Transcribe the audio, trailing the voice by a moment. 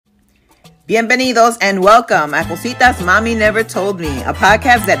Bienvenidos and welcome a Cositas Mami Never Told Me, a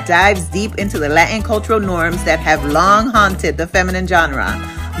podcast that dives deep into the Latin cultural norms that have long haunted the feminine genre.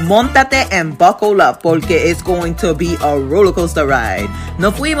 Móntate and buckle up porque it's going to be a roller coaster ride.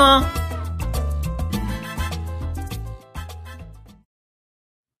 ¡Nos fuimos!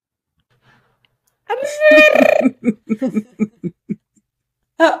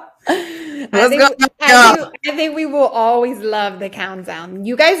 I think we will always love the countdown.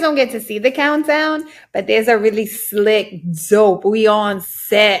 You guys don't get to see the countdown, but there's a really slick, dope, we on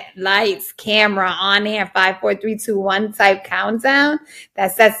set, lights, camera, on air, 5, 4, 3, 2, 1 type countdown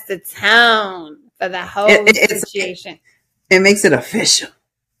that sets the tone for the whole situation. It makes it official.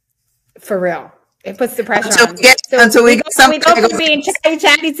 For real. It puts the pressure on. Until we go from being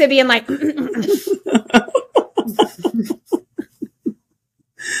chatty to being like...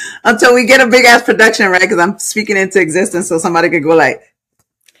 Until we get a big ass production, right? Because I'm speaking into existence, so somebody could go like,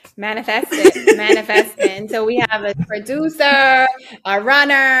 manifest it until we have a producer, a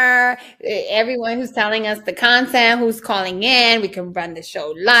runner, everyone who's telling us the content, who's calling in. We can run the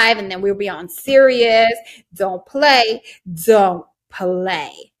show live, and then we'll be on Sirius. Don't play. No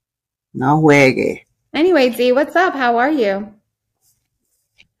juegue. Anyway, D, what's up? How are you?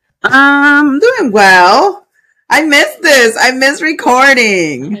 I'm doing well. I miss this. I miss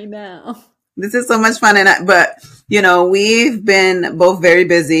recording. I know. This is so much fun. But, you know, we've been both very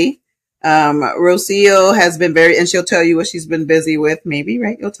busy. Rocio has been and she'll tell you what she's been busy with. Maybe,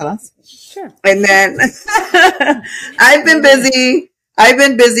 right? You'll tell us. Sure. And then I've been busy. I've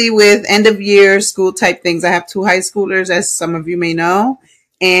been busy with end of year school type things. I have 2 high schoolers, as some of you may know.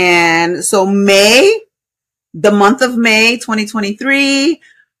 And so the month of May, 2023,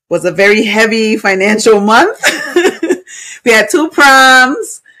 was a very heavy financial month. We had 2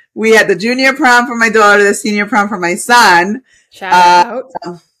 proms. We had the junior prom for my daughter, the senior prom for my son. Shout out.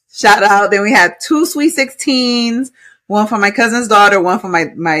 Then we had 2 sweet 16s, one for my cousin's daughter, one for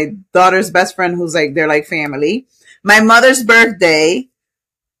my daughter's best friend, who's like, they're like family. My mother's birthday,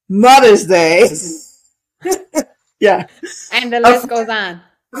 Mother's Day. Yeah. And the list goes on.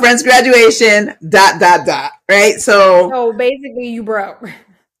 Friend's graduation, ... Right? So basically you broke.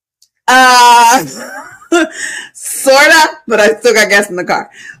 Sorta, but I still got gas in the car.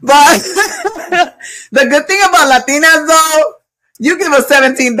 But the good thing about Latinas, though, you give us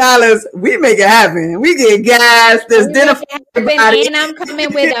 $17, we make it happen. We get gas. There's dinner for everybody. And I'm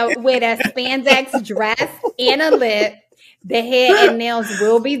coming with a spandex dress and a lip. The hair and nails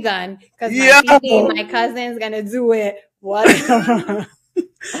will be done because my cousin's gonna do it. Whatever.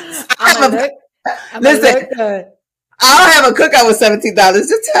 I'm gonna look good. I don't have a cookout with $17.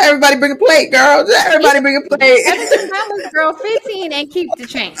 Just tell everybody bring a plate, girl. Just everybody bring a plate. $17, girl. 15 and keep the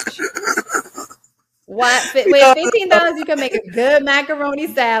change. What? With $15, you can make a good macaroni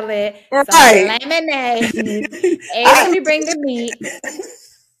salad, some lemonade, and let me bring the meat.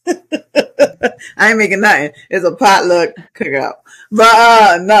 I ain't making nothing. It's a potluck cookout.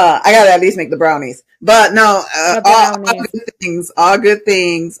 But no, I gotta at least make the brownies. But no, all good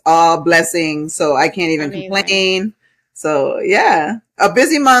things, all blessings. So I can't even complain. So yeah, a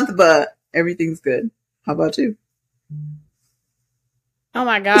busy month, but everything's good. How about you? Oh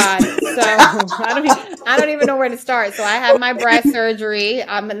my God. So I don't even know where to start. So I had my breast surgery.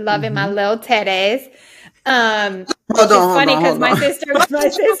 I'm loving my little teddies. It's funny because my sister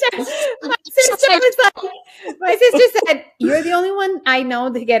said, "You're the only one I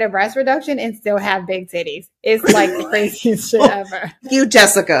know to get a breast reduction and still have big titties." It's like the craziest shit ever.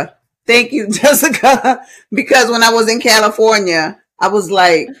 Thank you, Jessica. Because when I was in California, I was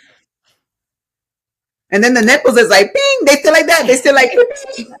like, and then the nipples is like, bing, they still like that. They still like,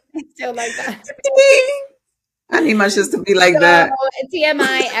 still like that. I need my shit to be like that.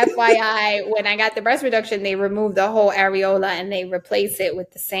 TMI, FYI, when I got the breast reduction, they removed the whole areola and they replaced it with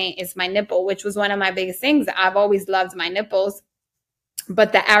the same. It's my nipple, which was one of my biggest things. I've always loved my nipples,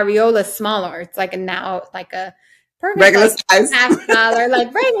 but the areola is smaller. It's like a perfect, regular size, $half,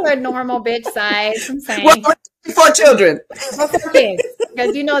 like regular normal bitch size. I'm saying for children, for kids,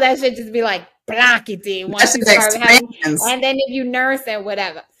 because you know that should just be like blackity once you start having, and then if you nurse and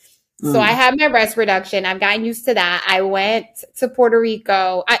whatever. So I had my breast reduction. I've gotten used to that. I went to Puerto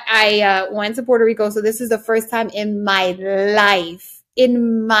Rico. I went to Puerto Rico. So this is the first time in my life,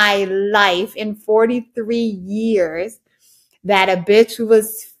 in 43 years, that a bitch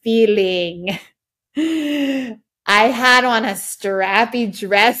was feeling. I had on a strappy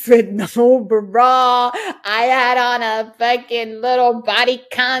dress with no bra. I had on a fucking little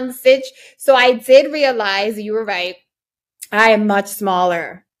bodycon stitch. So I did realize, you were right, I am much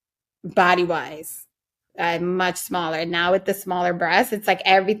smaller body-wise much smaller. Now with the smaller breasts, it's like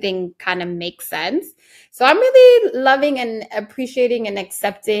everything kind of makes sense. So I'm really loving and appreciating and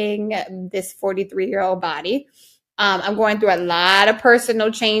accepting this 43-year-old body. I'm going through a lot of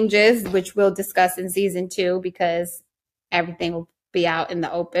personal changes, which we'll discuss in season 2 because everything will be out in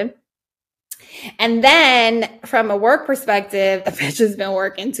the open. And then from a work perspective, the bitch has been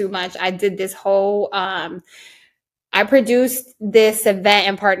working too much. I did this whole I produced this event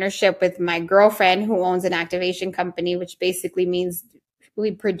in partnership with my girlfriend who owns an activation company, which basically means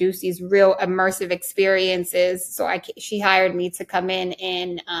we produce these real immersive experiences. So she hired me to come in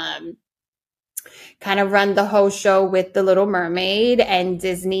and kind of run the whole show with The Little Mermaid and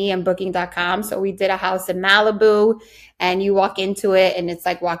Disney and Booking.com. So we did a house in Malibu, and you walk into it and it's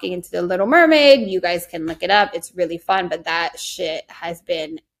like walking into The Little Mermaid. You guys can look it up. It's really fun, but that shit has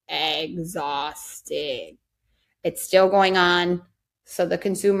been exhausting. It's still going on. So the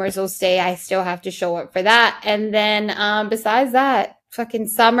consumers will stay. I still have to show up for that. And then besides that, fucking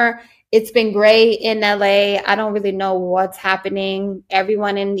summer, it's been great in LA. I don't really know what's happening.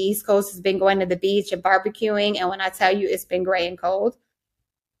 Everyone in the East Coast has been going to the beach and barbecuing. And when I tell you it's been gray and cold,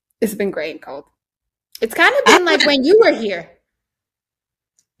 it's been gray and cold. It's kind of been like when you were here.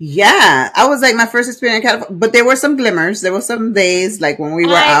 Yeah, I was like my first experience in California, but there were some glimmers. There were some days like when we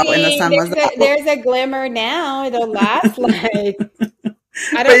were out and the sun was out. There's a glimmer now. It'll last like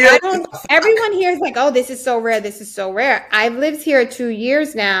I don't. Everyone here is like, oh, this is so rare. This is so rare. I've lived here 2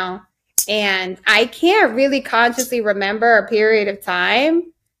 years now, and I can't really consciously remember a period of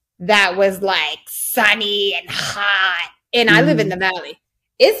time that was like sunny and hot. And I live in the valley.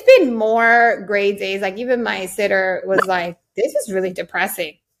 It's been more gray days. Like even my sitter was like, this is really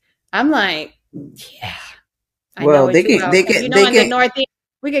depressing. I'm like, yeah. I know they can, in the Northeast,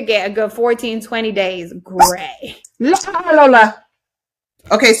 we could get a good 14, 20 days gray. Lola.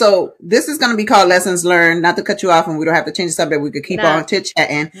 Okay, so this is going to be called Lessons Learned. Not to cut you off, and we don't have to change the subject. We could keep on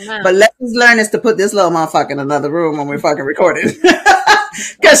chit-chatting. But Lessons Learned is to put this little motherfucker in another room when we're fucking recording.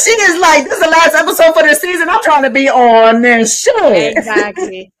 Because she is like, this is the last episode for this season. I'm trying to be on this shit.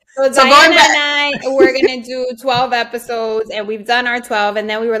 Exactly. So Diana and I, we're going to do 12 episodes, and we've done our 12. And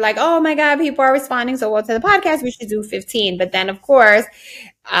then we were like, oh my God, people are responding so well to the podcast. We should do 15. But then, of course,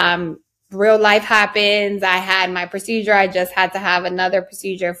 real life happens. I had my procedure. I just had to have another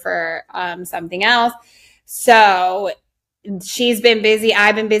procedure for something else. So she's been busy.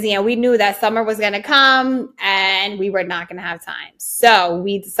 I've been busy. And we knew that summer was going to come and we were not going to have time. So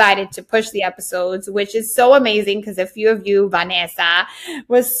we decided to push the episodes, which is so amazing because a few of you, Vanessa,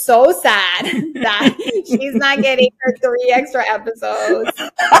 was so sad that she's not getting her 3 extra episodes. So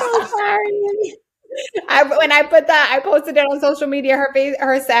sorry. When I put that, I posted it on social media.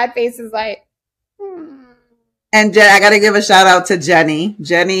 Her sad face is like. And I got to give a shout out to Jenny.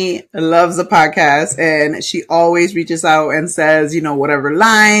 Jenny loves the podcast, and she always reaches out and says, you know, whatever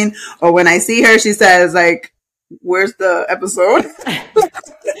line, or when I see her, she says like, "Where's the episode?"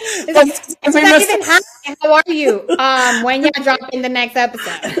 It's not even happening. How are you? When y'all dropping the next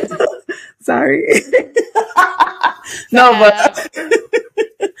episode? Sorry.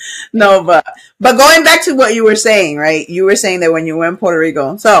 But going back to what you were saying, right? You were saying that when you were in Puerto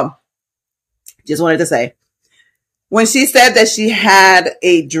Rico. So just wanted to say, when she said that she had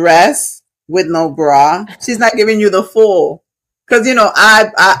a dress with no bra, she's not giving you the full. Cause you know,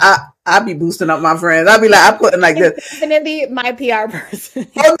 I be boosting up my friends. I'll be like, I put in like this. Definitely my PR person.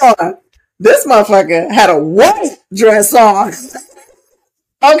 Hold on. This motherfucker had a white dress on.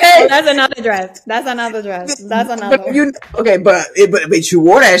 Okay. Oh, that's another dress. That's another one. Okay, but you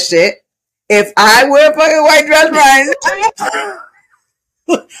wore that shit. If I wear a fucking white dress, right?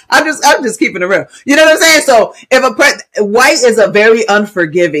 I'm just keeping it real. You know what I'm saying? So if white is a very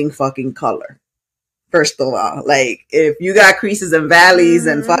unforgiving fucking color. First of all, like if you got creases and valleys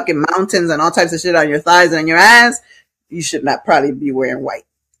and fucking mountains and all types of shit on your thighs and on your ass, you should not probably be wearing white.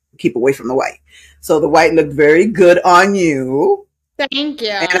 Keep away from the white. So the white looked very good on you. Thank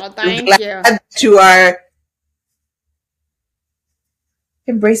you. Thank you. That you are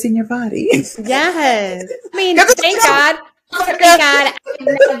embracing your body. Yes. I mean, thank God. Thank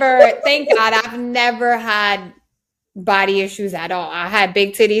God I've never had body issues at all. I had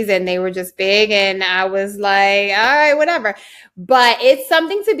big titties and they were just big and I was like, all right, whatever. But it's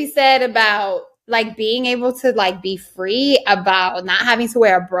something to be said about like being able to like be free about not having to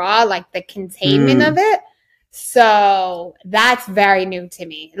wear a bra, like the containment of it. So that's very new to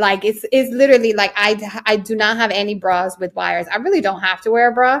me. Like it's literally like I do not have any bras with wires. I really don't have to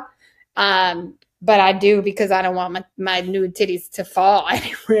wear a bra. But I do because I don't want my nude titties to fall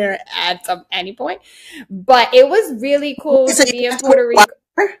anywhere at any point. But it was really cool to be in Puerto Rico.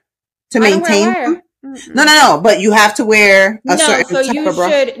 To maintain them? No. But you have to wear a No, certain so type you of bra.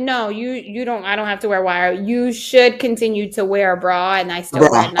 should no, you don't I don't have to wear wire. You should continue to wear a bra and I still wear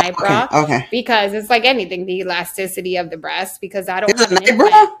a Bra. night Okay. bra Okay. because it's like anything, the elasticity of the breast because I don't There's have a an night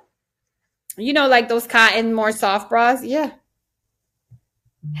implant. bra. You know, like those cotton, more soft bras? Yeah.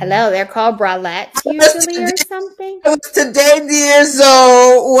 Hello, they're called bralettes usually or something. I was today, dear.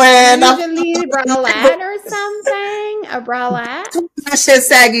 So when I Usually bralette or something. A bralette. that shit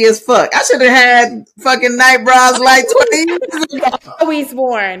saggy as fuck. I should have had fucking night bras like 20 years ago. Always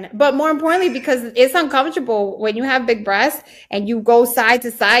worn, but more importantly, because it's uncomfortable when you have big breasts and you go side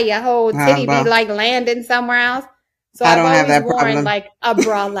to side, your whole titty be Well, like landing somewhere else. So I I've don't have always that worn problem. like a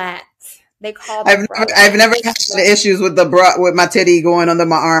bralette. They call them I've never bralettes. had the issues with the bra with my titty going under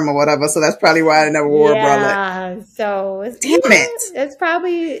my arm or whatever. So that's probably why I never wore a bralette. Yeah. So it's, Damn it! it's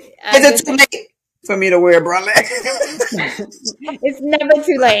probably Is a it good too thing. late for me to wear a bralette? It's never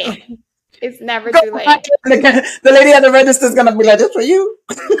too late. It's never Go too on. late. The lady at the register is gonna be like, "This for you,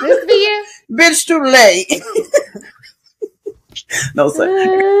 This for you. bitch. Too late." No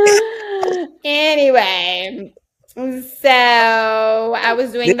sir. Anyway, so I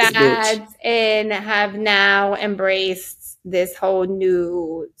was doing This bitch. that and have now embraced this whole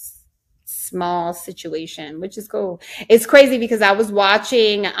new small situation, which is cool. It's crazy because I was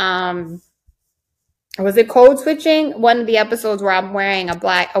watching was it Code Switching? One of the episodes where I'm wearing a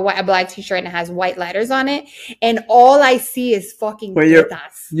black t-shirt and it has white letters on it, and all I see is fucking For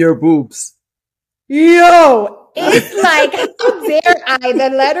tetas. your boobs. Yo, it's like how dare I? The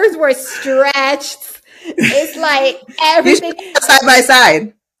letters were stretched. It's like You should everything. side by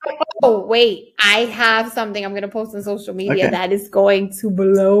side. Oh, wait. I have something I'm going to post on social media Okay. that is going to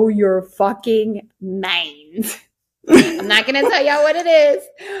blow your fucking mind. I'm not going to tell y'all what it is,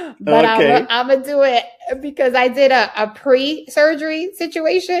 but Okay. I'm going to do it because I did a pre-surgery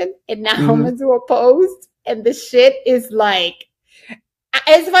situation and now I'm going to do a post and the shit is like,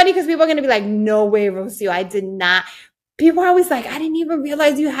 it's funny because people are going to be like, no way, Rocio, I did not. People are always like, I didn't even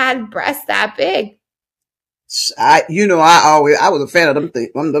realize you had breasts that big. I was a fan of them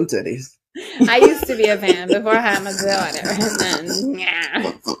titties. I used to be a fan before I had my daughter. And then,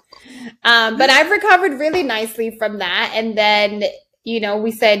 yeah. But I've recovered really nicely from that. And then,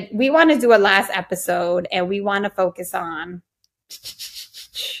 we said we want to do a last episode and we want to focus on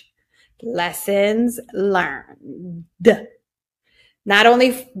lessons learned. Not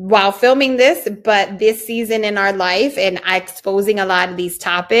only while filming this, but this season in our life and exposing a lot of these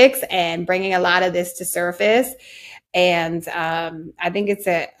topics and bringing a lot of this to surface. And I think it's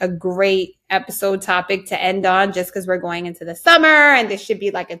a great episode topic to end on just because we're going into the summer and this should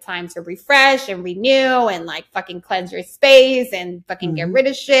be like a time to refresh and renew and like fucking cleanse your space and fucking get rid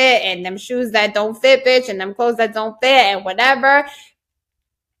of shit and them shoes that don't fit, bitch, and them clothes that don't fit and whatever.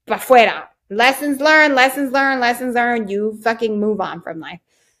 Pa fuera. Lessons learned, lessons learned, lessons learned. You fucking move on from life.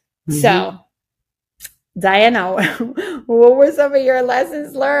 So, Diana, what were some of your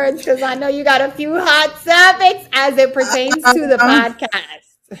lessons learned? Because I know you got a few hot topics as it pertains to the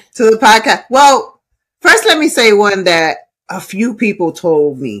podcast. To the podcast. Well, first let me say one that a few people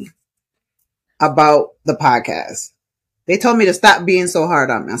told me about the podcast. They told me to stop being so hard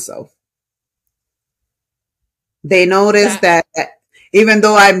on myself. They noticed that even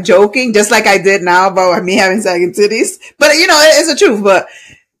though I'm joking, just like I did now about me having sagging titties, but it's the truth. But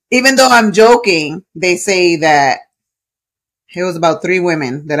even though I'm joking, they say that it was about 3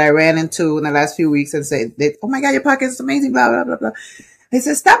 women that I ran into in the last few weeks and said, "Oh my God, your podcast is amazing, blah, blah, blah, blah." They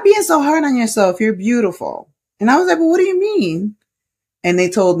said, "Stop being so hard on yourself. You're beautiful." And I was like, "Well, what do you mean?" And they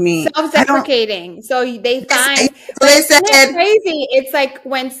told me self-deprecating. So they find so they said it's crazy. It's like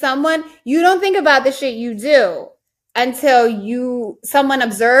when you don't think about the shit you do until someone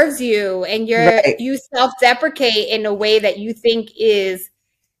observes you and you self-deprecate in a way that you think is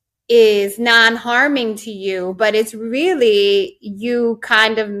non-harming to you, but it's really you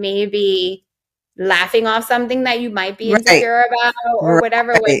kind of maybe laughing off something that you might be insecure about or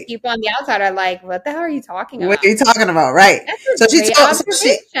whatever, when people on the outside are like, what the hell are you talking about? What are you talking about? Right. That's a great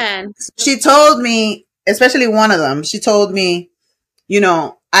observation. She told me, especially one of them, she told me,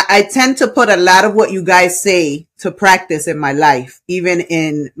 I tend to put a lot of what you guys say to practice in my life, even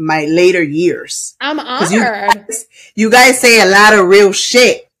in my later years. I'm honored. You guys say a lot of real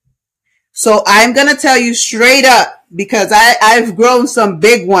shit. So I'm going to tell you straight up, because I've grown some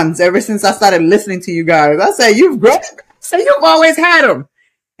big ones ever since I started listening to you guys. I said, you've grown, so you've always had them.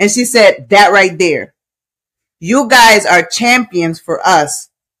 And she said, that right there. You guys are champions for us.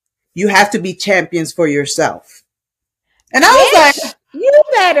 You have to be champions for yourself. And I was like, you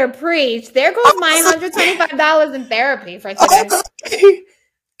better preach. There goes my $125 in therapy for today.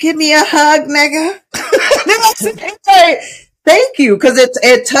 give me a hug, nigga. Like, thank you, because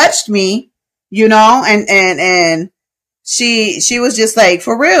it touched me, and she was just like,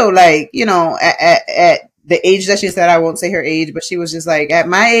 for real, like, at the age that she said, I won't say her age, but she was just like, at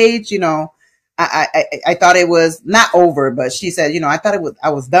my age, I thought it was not over, but she said, I thought I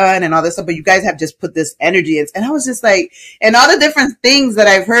was done and all this stuff, but you guys have just put this energy in. And I was just like, and all the different things that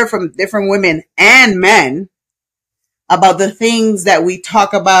I've heard from different women and men about the things that we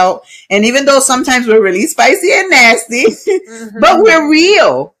talk about. And even though sometimes we're really spicy and nasty, but we're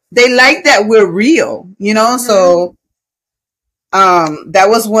real. They like that we're real, so that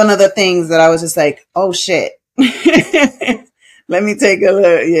was one of the things that I was just like, oh shit. Let me take a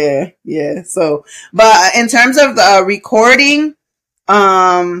look. Yeah. So, but in terms of recording,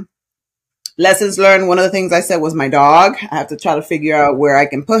 lessons learned, one of the things I said was my dog. I have to try to figure out where I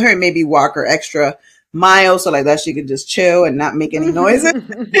can put her and maybe walk her extra miles so like that she could just chill and not make any noises.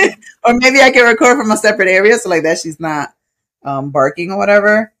 Or maybe I can record from a separate area so like that she's not barking or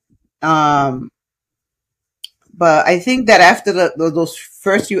whatever. But I think that after those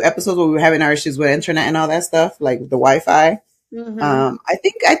first few episodes where we were having our issues with internet and all that stuff, like the Wi-Fi, I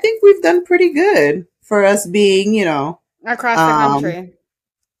think we've done pretty good for us being, across the country.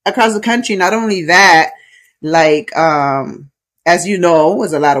 Across the country. Not only that, like, as you know,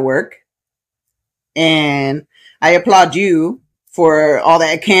 was a lot of work, and I applaud you for all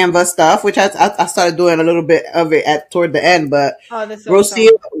that Canva stuff, which I started doing a little bit of it toward the end, but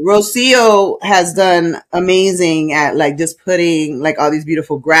Rocio has done amazing at like just putting like all these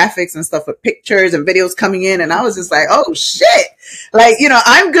beautiful graphics and stuff with pictures and videos coming in. And I was just like, oh shit. Like,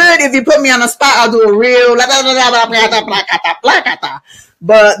 I'm good. If you put me on the spot, I'll do a reel.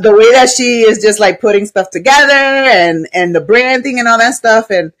 But the way that she is just like putting stuff together and the branding and all that stuff,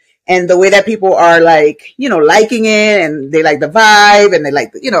 and the way that people are like, liking it, and they like the vibe, and they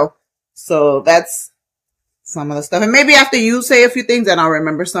like, so that's some of the stuff. And maybe after you say a few things, then I'll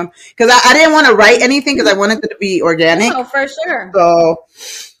remember some. Because I didn't want to write anything because I wanted it to be organic. Oh, for sure. So,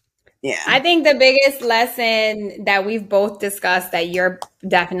 yeah. I think the biggest lesson that we've both discussed that you're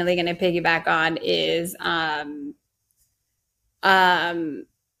definitely going to piggyback on is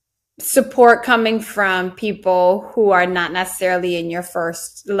support coming from people who are not necessarily in your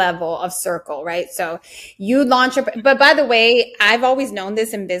first level of circle, right? So you launch but by the way, I've always known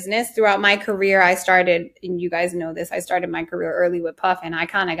this in business throughout my career. I started, and you guys know this, I started my career early with Puff, and I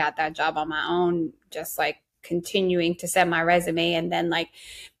kind of got that job on my own, just like continuing to send my resume. And then like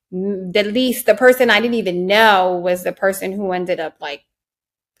the person I didn't even know was the person who ended up like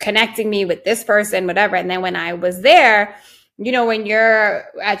connecting me with this person, whatever. And then when I was there, when you're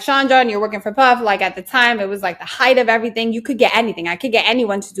at Chandra and you're working for Puff, like at the time, it was like the height of everything. You could get anything. I could get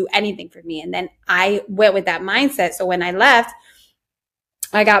anyone to do anything for me. And then I went with that mindset. So when I left,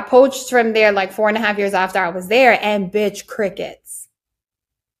 I got poached from there like 4.5 years after I was there, and bitch, crickets.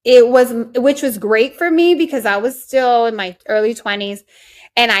 Which was great for me because I was still in my early 20s,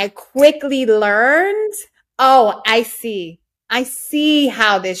 and I quickly learned, oh, I see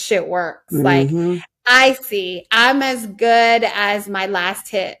how this shit works. Like, I see. I'm as good as my last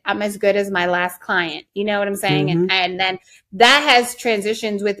hit. I'm as good as my last client. You know what I'm saying? And then that has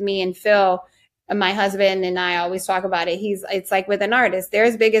transitions with me and Phil, my husband, and I always talk about it. It's like with an artist, they're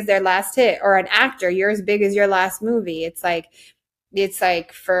as big as their last hit, or an actor, you're as big as your last movie. It's like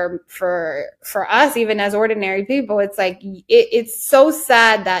for us, even as ordinary people, it's like, it's so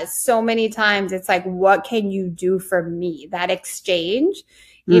sad that so many times it's like, what can you do for me? That exchange.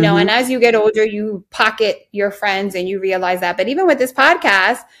 And as you get older, you pocket your friends and you realize that. But even with this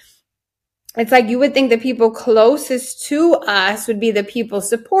podcast, it's like you would think the people closest to us would be the people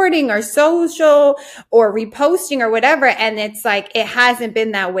supporting our social or reposting or whatever. And it's like, it hasn't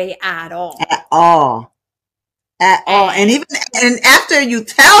been that way at all. And after you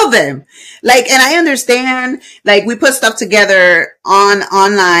tell them, like, and I understand, like, we put stuff together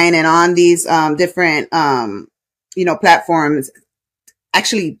online and on these different platforms,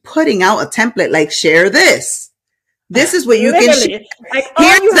 actually putting out a template, like, share this. This is what you can share. Like,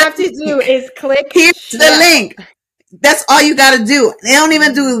 all you have to do is click. Here's the link. That's all you got to do. They don't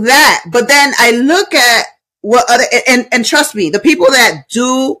even do that. But then I look at what other, and trust me, the people that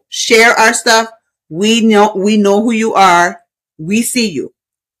do share our stuff, we know who you are. We see you.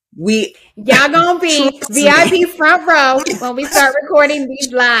 Y'all gonna be VIP front row when we start recording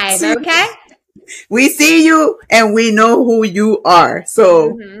these live, okay? We see you and we know who you are.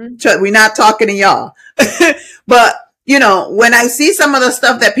 So we're not talking to y'all. But, when I see some of the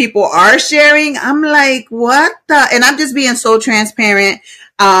stuff that people are sharing, I'm like, what the? And I'm just being so transparent.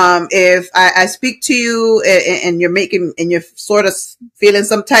 If I speak to you and you're sort of feeling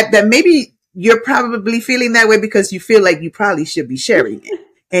some type, that maybe you're probably feeling that way because you feel like you probably should be sharing it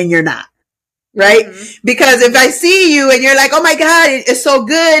and you're not. Right? Because if I see you and you're like, oh my God, it's so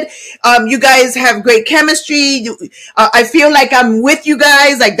good. You guys have great chemistry. I feel like I'm with you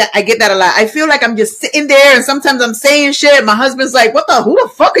guys. Like that. I get that a lot. I feel like I'm just sitting there and sometimes I'm saying shit. My husband's like, who the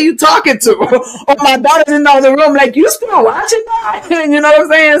fuck are you talking to? Or my daughter's in the other room. Like, you still watching that? You know what I'm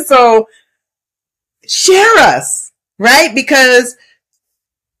saying? So share us, right? Because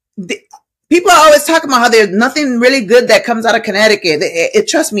people are always talking about how there's nothing really good that comes out of Connecticut.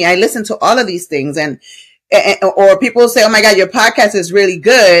 Trust me, I listen to all of these things, or people say, "Oh my God, your podcast is really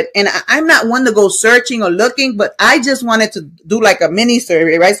good." And I'm not one to go searching or looking, but I just wanted to do like a mini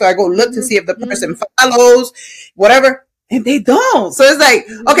survey, right? So I go look to see if the person follows, whatever, and they don't. So it's like,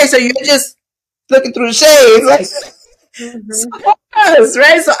 okay, so you're just looking through the shades, like,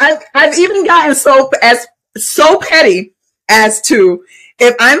 right? So I've even gotten so petty as to,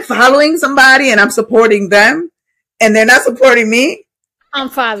 if I'm following somebody and I'm supporting them and they're not supporting me,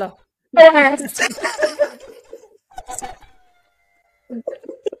 unfollow.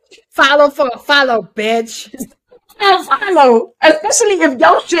 Follow, bitch. Unfollow. Especially if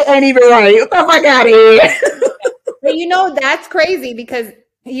your shit ain't even right. What the fuck out of here? But that's crazy because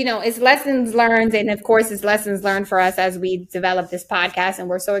it's lessons learned. And of course, it's lessons learned for us as we develop this podcast. And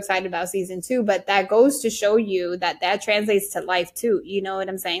we're so excited about season 2. But that goes to show you that translates to life too. You know what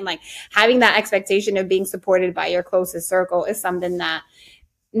I'm saying? Like, having that expectation of being supported by your closest circle is something that,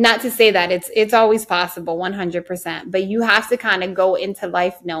 not to say that it's always possible 100%, but you have to kind of go into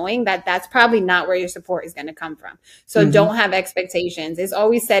life knowing that that's probably not where your support is going to come from. So don't have expectations. It's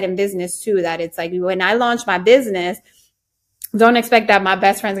always said in business too, that it's like, when I launch my business, don't expect that my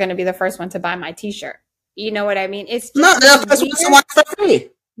best friend's going to be the first one to buy my t-shirt. You know what I mean? It's just the first one to watch for free.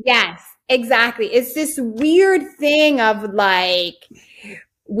 Yes, exactly. It's this weird thing of like,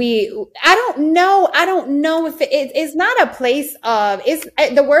 I don't know if it's not a place of,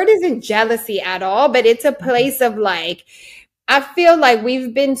 the word isn't jealousy at all, but it's a place of like, I feel like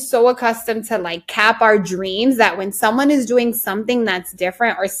we've been so accustomed to like cap our dreams that when someone is doing something that's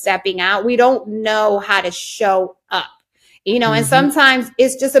different or stepping out, we don't know how to show up. And sometimes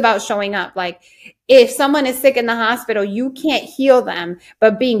it's just about showing up. Like, if someone is sick in the hospital, you can't heal them,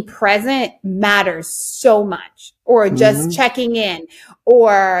 but being present matters so much. Or just checking in,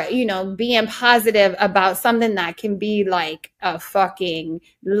 or, being positive about something that can be like a fucking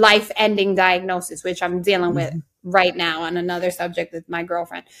life-ending diagnosis, which I'm dealing with right now on another subject with my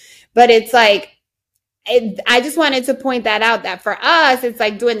girlfriend. But it's like, I just wanted to point that out, that for us, it's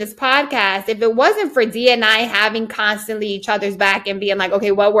like doing this podcast. If it wasn't for Dia and I having constantly each other's back and being like,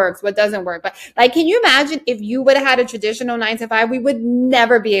 okay, what works, what doesn't work? But like, can you imagine if you would have had a traditional 9 to 5, we would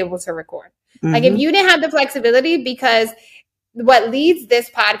never be able to record. Like, if you didn't have the flexibility, because what leads this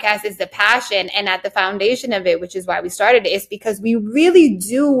podcast is the passion, and at the foundation of it, which is why we started it, is because we really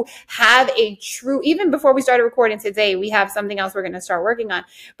do have a true, even before we started recording today, we have something else we're going to start working on,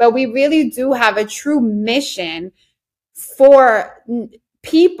 but we really do have a true mission for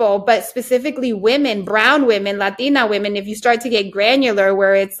people, but specifically women, brown women, Latina women. If you start to get granular,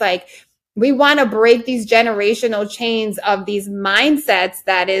 where it's like, we want to break these generational chains of these mindsets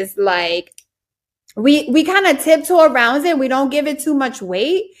that is like, we kind of tiptoe around it. We don't give it too much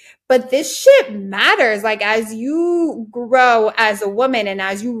weight, but this shit matters. Like, as you grow as a woman and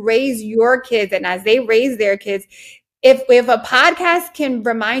as you raise your kids and as they raise their kids, if a podcast can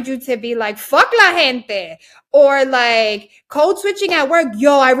remind you to be like, fuck la gente, or like code switching at work,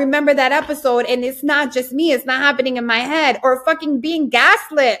 yo, I remember that episode and it's not just me, it's not happening in my head, or fucking being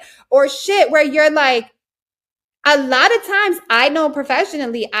gaslit or shit where you're like, a lot of times I know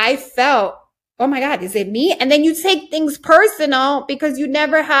professionally, I felt, oh my God, is it me? And then you take things personal because you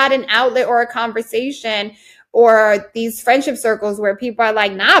never had an outlet or a conversation or these friendship circles where people are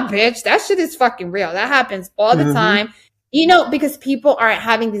like, nah, bitch, that shit is fucking real. That happens all the time. Because people aren't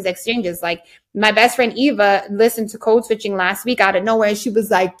having these exchanges. Like, my best friend Eva listened to Code Switching last week out of nowhere, and she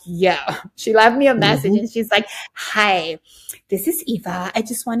was like, yeah. She left me a message and she's like, hi, this is Eva. I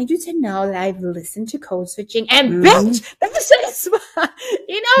just wanted you to know that I've listened to Code Switching, and bitch, that shit is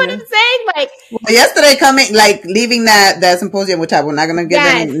you know what I'm saying? Like, well, yesterday leaving that symposium, which we're not going to give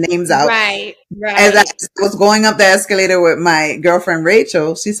any names out. Right. As I was going up the escalator with my girlfriend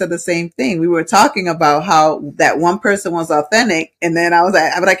Rachel, she said the same thing. We were talking about how that one person was authentic, and then I was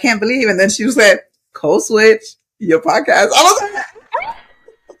like, but I can't believe. And then she said, "Code Switch, your podcast." I was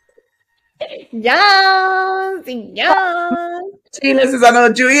like, yes. She listens. I know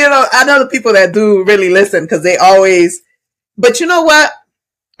the people that do really listen, because they always. But you know what?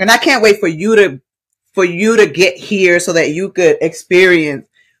 And I can't wait for you to get here so that you could experience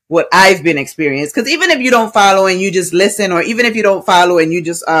what I've been experienced. Because even if you don't follow and you just listen, or even if you don't follow and you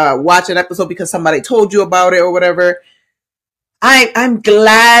just watch an episode because somebody told you about it or whatever, I'm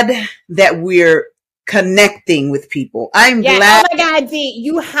glad that we're connecting with people. I'm glad. Oh my God, Dee,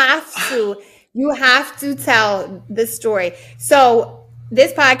 you have to tell the story. So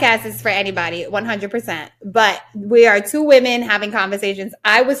this podcast is for anybody, 100%. But we are two women having conversations.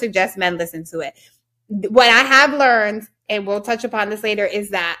 I would suggest men listen to it. What I have learned, and we'll touch upon this later,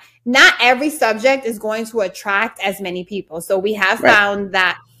 is that not every subject is going to attract as many people. So we have found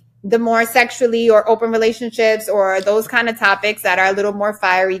that the more sexually or open relationships or those kind of topics that are a little more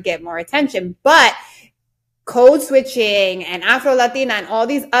fiery get more attention. But code switching and Afro-Latina and all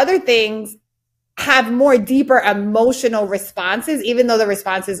these other things have more deeper emotional responses, even though the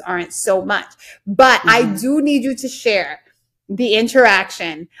responses aren't so much. But I do need you to share the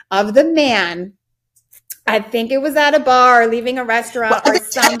interaction of the man. I think it was at a bar or leaving a restaurant or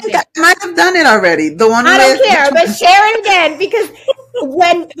something. I might have done it already. The one I don't care, but share it again, because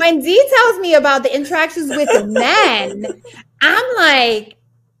when Dee tells me about the interactions with the men, I'm like,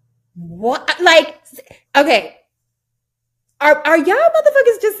 what? Like, okay, are y'all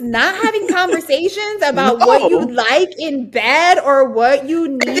motherfuckers just not having conversations about what you like in bed or what you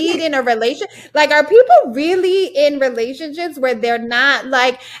need in a relationship? Like, are people really in relationships where they're not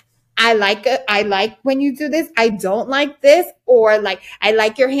like, I like when you do this, I don't like this, or like, I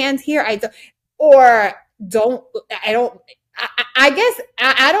like your hands here, I don't, or don't, I don't, I guess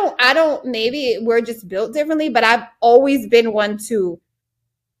I don't, maybe we're just built differently, but I've always been one to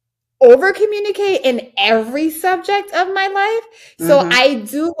over communicate in every subject of my life. So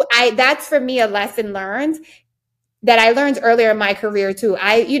that's for me a lesson learned that I learned earlier in my career too.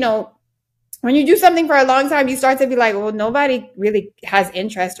 When you do something for a long time, you start to be like, well, nobody really has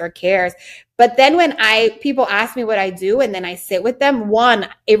interest or cares. But then when people ask me what I do and then I sit with them, one,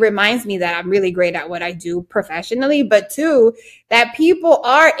 it reminds me that I'm really great at what I do professionally, but two, that people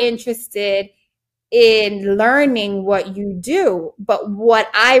are interested in learning what you do. But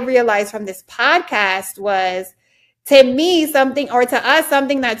what I realized from this podcast was, to me, something, or to us,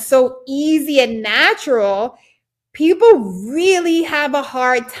 something that's so easy and natural, people really have a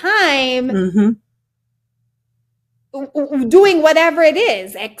hard time doing whatever it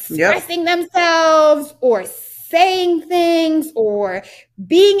is, expressing themselves or saying things or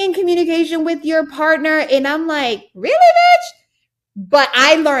being in communication with your partner. And I'm like, really, bitch? But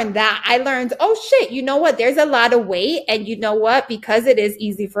I learned, oh shit, you know what? There's a lot of weight. And you know what? Because it is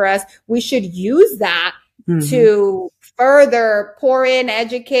easy for us, we should use that to further pour in,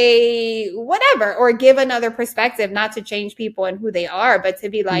 educate, whatever, or give another perspective, not to change people and who they are, but to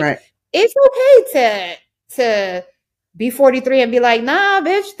be like, it's okay to be 43 and be like, nah,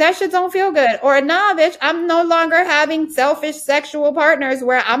 bitch, that shit don't feel good. Or nah, bitch, I'm no longer having selfish sexual partners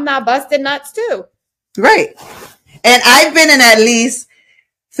where I'm not busting nuts too. Right. And I've been in at least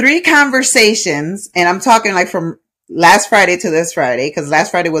 3 conversations, and I'm talking like from last Friday to this Friday, because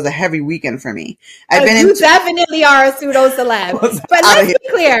last Friday was a heavy weekend for me. You definitely are a pseudo celeb. But let's be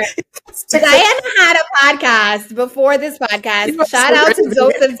clear. Diana had a podcast before this podcast. Shout out to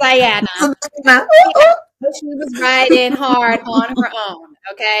Joseph Diana. She was riding hard on her own.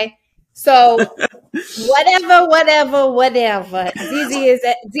 Okay. So whatever. Zizi is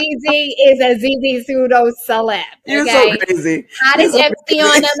a Zizi pseudo celeb. Okay? You're so crazy. Hottest MC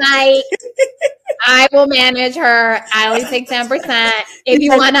on the night. I will manage her. I only take 10%. If you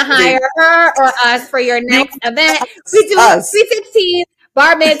want to hire her or us for your next event, we do 316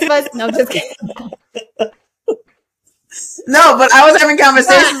 bar mitzvahs. No, just kidding. No, but I was having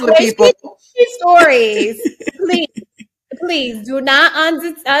conversations with people. Stories, please do not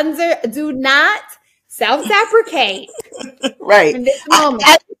do not self-deprecate. Right. In this moment.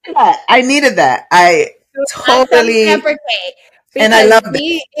 I needed that. I totally self-deprecate. And I love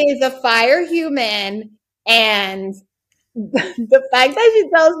he is a fire human, and the fact that she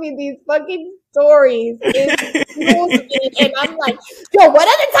tells me these fucking stories is cool to me, and I'm like, yo, what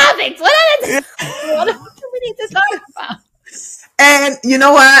other topics? What do we need to talk about? And you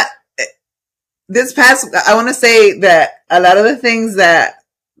know what? I want to say that a lot of the things that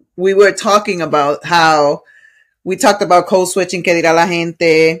we were talking about, how we talked about code switching, que dirá la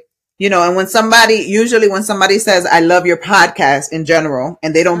gente, and when somebody says, I love your podcast in general,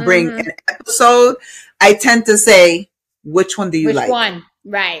 and they don't bring an episode, I tend to say, which one do you like? Which one?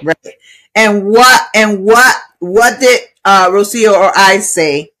 Right. And what did Rocio or I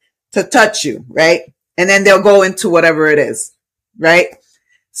say to touch you? Right. And then they'll go into whatever it is. Right.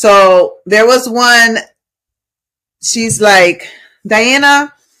 So there was one, she's like,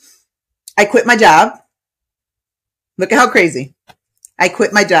 Diana, I quit my job. Look at how crazy. I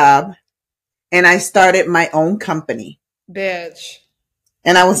quit my job and I started my own company. Bitch.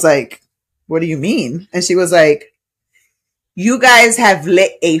 And I was like, what do you mean? And she was like, you guys have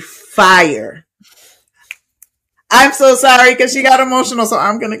lit a fire. I'm so sorry because she got emotional, so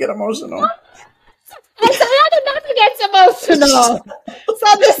I'm going to get emotional. And Diana never gets emotional.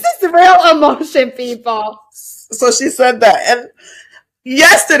 So this is real emotion, people. So she said that. And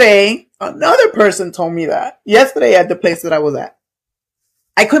yesterday, another person told me that. Yesterday at the place that I was at.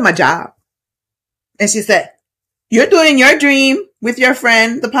 I quit my job. And she said, you're doing your dream with your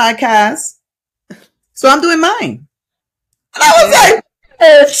friend, the podcast. So I'm doing mine. And I was like,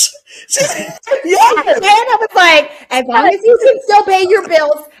 yeah. And I was like, as long as you can still pay your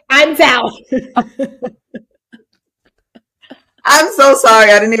bills, I'm down. I'm so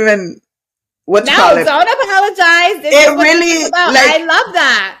sorry. I didn't even, what you call it? Don't apologize. This it really, like, I love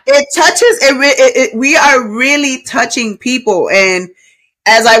that. It touches, we are really touching people. And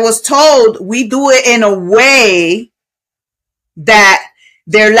as I was told, we do it in a way that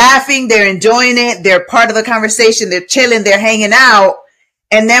they're laughing, they're enjoying it, they're part of the conversation, they're chilling, they're hanging out.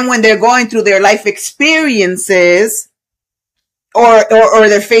 And then when they're going through their life experiences or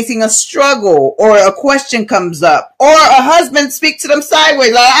they're facing a struggle or a question comes up or a husband speaks to them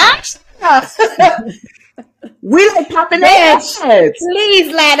sideways, like, we like popping their heads.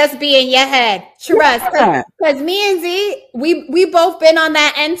 Please let us be in your head. Trust. Because me and Z, we both been on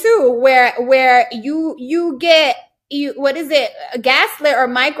that end too, where you get what is it, gaslit or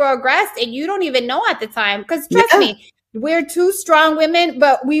microaggressed, and you don't even know at the time. Because trust me, we're two strong women,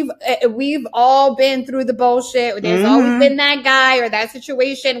 but we've all been through the bullshit. There's always been that guy or that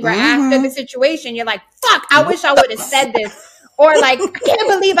situation where after the situation, you're like, fuck, I wish I would have said this. Or like, I can't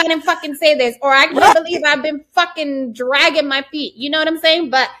believe I didn't fucking say this. Or I can't believe I've been fucking dragging my feet. You know what I'm saying?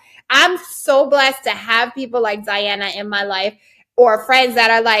 But I'm so blessed to have people like Diana in my life or friends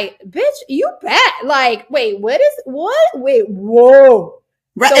that are like, bitch, you bet. Like, wait, what? Wait, whoa.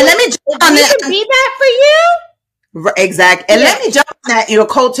 Right. So and let me jump on that. Be that for you? Right, exactly. And let me jump on that,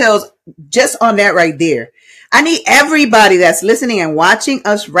 coattails just on that right there. I need everybody that's listening and watching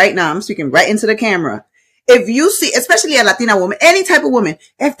us right now. I'm speaking right into the camera. If you see, especially a Latina woman, any type of woman,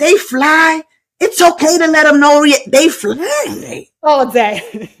 if they fly, it's okay to let them know they fly. All day.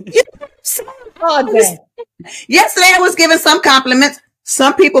 All day. Yesterday I was giving some compliments.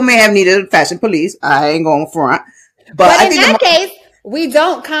 Some people may have needed a fashion police. I ain't going front. But I in that case, we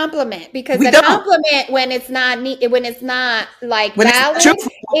don't compliment because compliment when it's not like valid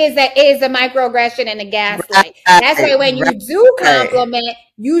is a microaggression and a gaslight. That's why when you do compliment,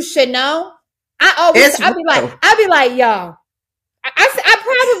 you should know. I'll be like, yo, I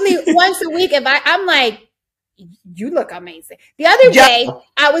probably once a week if I'm like, you look amazing. The other day,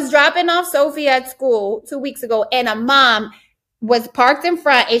 I was dropping off Sophie at school 2 weeks ago, and a mom was parked in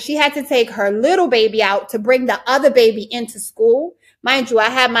front, and she had to take her little baby out to bring the other baby into school. Mind you, I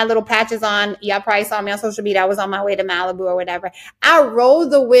had my little patches on. Y'all probably saw me on social media. I was on my way to Malibu or whatever. I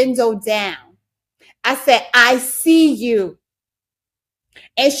rolled the window down. I said, I see you.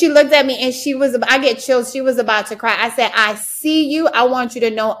 And she looked at me and I get chills. She was about to cry. I said, I see you. I want you to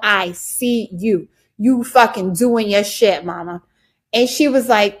know I see you. You fucking doing your shit, mama. And she was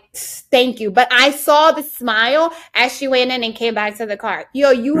like, thank you. But I saw the smile as she went in and came back to the car.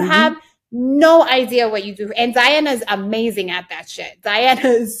 Yo, you have no idea what you do. And Diana's amazing at that shit. Diana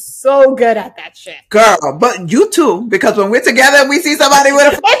is so good at that shit. Girl, but you too, because when we're together, we see somebody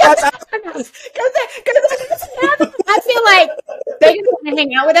with a... I feel like they're going to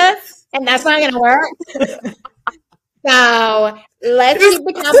hang out with us, and that's not going to work. So let's keep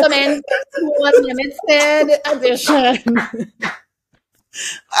the compliments to a limited edition.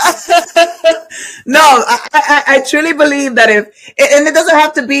 No, I truly believe that and it doesn't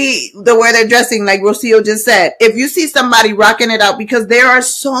have to be the way they're dressing, like Rocio just said. If you see somebody rocking it out, because there are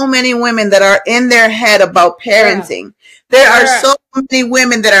so many women that are in their head about parenting. There are so many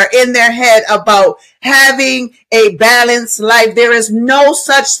women that are in their head about having a balanced life. There is no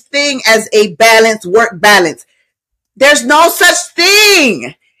such thing as a balanced work balance. There's no such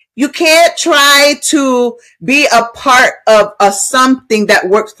thing. You can't try to be a part of something that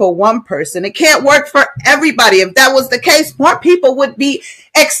works for one person. It can't work for everybody. If that was the case, more people would be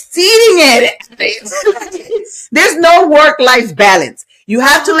exceeding it. There's no work-life balance. You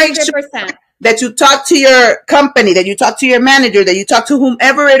have to make sure that you talk to your company, that you talk to your manager, that you talk to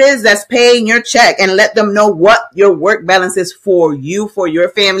whomever it is that's paying your check, and let them know what your work balance is for you, for your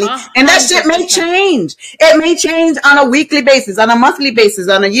family. 100%. And that shit may change. It may change on a weekly basis, on a monthly basis,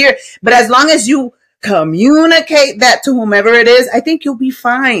 on a year. But as long as you communicate that to whomever it is. I think you'll be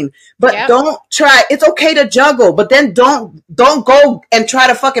fine. But don't try. It's okay to juggle, but then don't go and try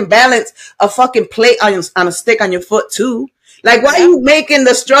to fucking balance a fucking plate on a stick on your foot too. Like, why are you making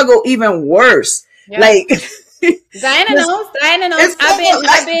the struggle even worse? Like, Diana knows.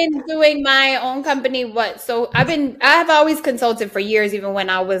 I've been doing my own company. I've always consulted for years, even when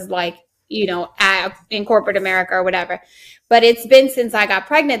I was like, in corporate America or whatever. But it's been since I got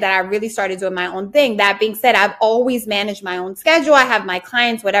pregnant that I really started doing my own thing. That being said, I've always managed my own schedule. I have my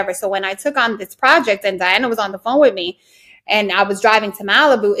clients, whatever. So when I took on this project and Diana was on the phone with me and I was driving to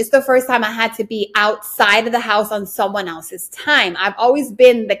Malibu, it's the first time I had to be outside of the house on someone else's time. I've always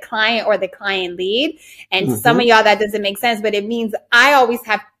been the client or the client lead. And some of y'all, that doesn't make sense, but it means I always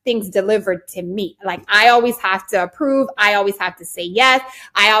have things delivered to me. Like, I always have to approve. I always have to say yes.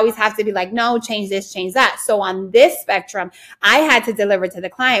 I always have to be like, no, change this, change that. So on this spectrum, I had to deliver to the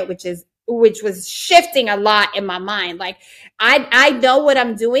client, which was shifting a lot in my mind. Like, I know what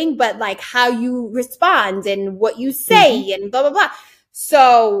I'm doing, but like how you respond and what you say and blah, blah, blah.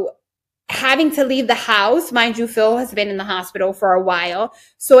 So having to leave the house, mind you, Phil has been in the hospital for a while.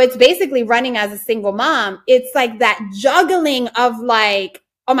 So it's basically running as a single mom. It's like that juggling of like,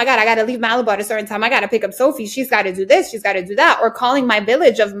 oh my God, I got to leave Malibu at a certain time. I got to pick up Sophie. She's got to do this. She's got to do that. Or calling my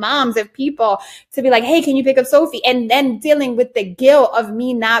village of moms, of people to be like, hey, can you pick up Sophie? And then dealing with the guilt of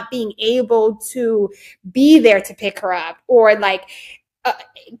me not being able to be there to pick her up. Or like,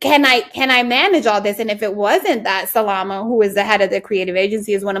 can I manage all this? And if it wasn't that Salama, who is the head of the creative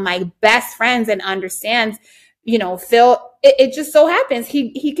agency, is one of my best friends and understands, Phil, it just so happens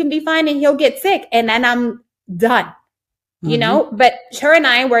he can be fine and he'll get sick. And then I'm done. But her and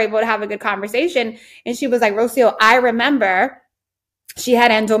I were able to have a good conversation. And she was like, Rocio, I remember she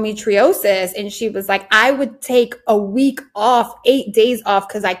had endometriosis. And she was like, I would take a week off, 8 days off,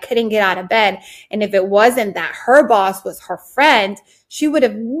 because I couldn't get out of bed. And if it wasn't that her boss was her friend, she would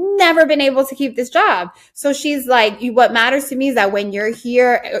have never been able to keep this job. So she's like, what matters to me is that when you're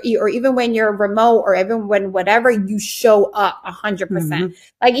here, or even when you're remote, or even when whatever, you show up 100%.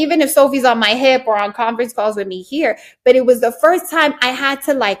 Like, even if Sophie's on my hip or on conference calls with me here, but it was the first time I had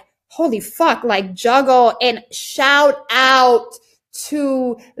to like, holy fuck, like juggle and shout out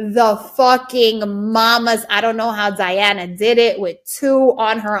to the fucking mamas. I don't know how Diana did it with 2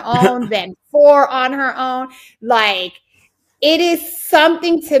 on her own, then 4 on her own. Like, it is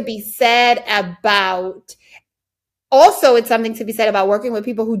something to be said about, also it's something to be said about working with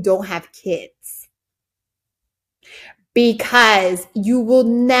people who don't have kids. Because you will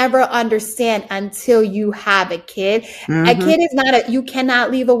never understand until you have a kid. A kid is not you cannot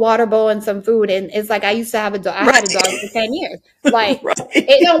leave a water bowl and some food. And it's like, I used to have a dog. I had a dog for 10 years. Like,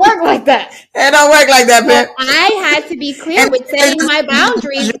 it don't work like that. It don't work like that, man. I had to be clear with setting my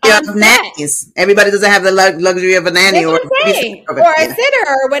boundaries on nannies. Everybody doesn't have the luxury of a nanny or a sitter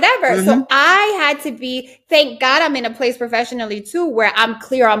or whatever. So I had to be, thank God I'm in a place professionally too, where I'm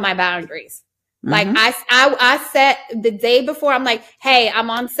clear on my boundaries. Like I set the day before, I'm like, hey,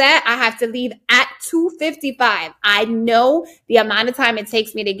 I'm on set. I have to leave at 2:55. I know the amount of time it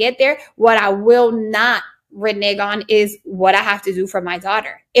takes me to get there. What I will not renege on is what I have to do for my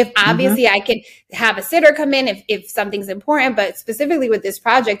daughter. If obviously I can have a sitter come in if something's important, but specifically with this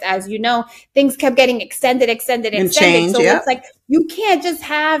project, as you know, things kept getting extended. Change, so it's like, you can't just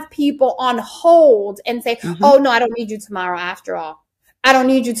have people on hold and say, oh no, I don't need you tomorrow after all. I don't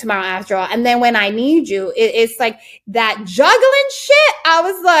need you tomorrow after all. And then when I need you, it's like that juggling shit. I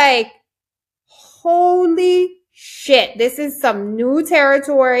was like, holy shit, this is some new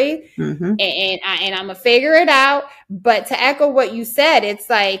territory and I'm going to figure it out. But to echo what you said, it's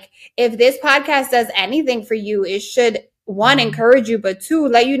like, if this podcast does anything for you, it should, 1, encourage you, but 2,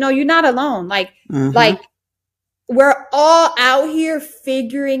 let you know you're not alone. Like we're all out here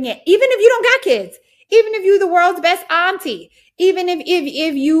figuring it. Even if you don't got kids, even if you're the world's best auntie, even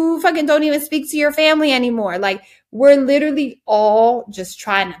if you fucking don't even speak to your family anymore, like, we're literally all just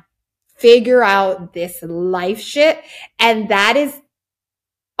trying to figure out this life shit. And that is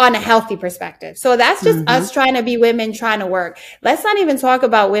on a healthy perspective. So that's just us trying to be women trying to work. Let's not even talk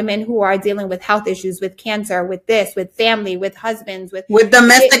about women who are dealing with health issues, with cancer, with this, with family, with husbands, with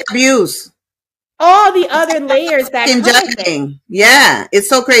domestic abuse. All the other layers that come with it. Yeah, it's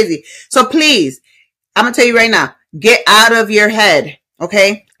so crazy. So please, I'm going to tell you right now, get out of your head,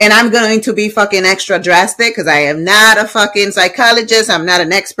 okay? And I'm going to be fucking extra drastic because I am not a fucking psychologist. I'm not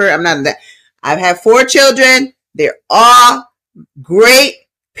an expert. I'm not that. I've had 4 children. They're all great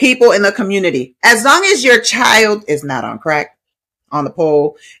people in the community. As long as your child is not on crack, on the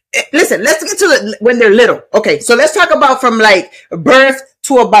pole. Listen, let's get to when they're little. Okay, so let's talk about from like birth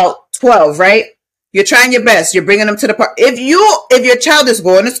to about 12, right? You're trying your best. You're bringing them to the park. If your child is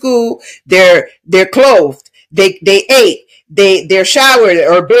going to school, they're clothed, they ate, they're showered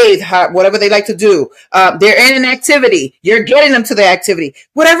or bathed, whatever they like to do. They're in an activity. You're getting them to the activity.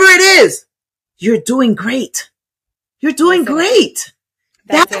 Whatever it is, you're doing great. You're doing great.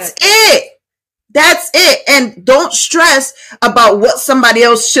 That's it. That's it. And don't stress about what somebody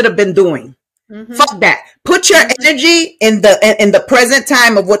else should have been doing. Mm-hmm. Fuck that. Put your energy in the present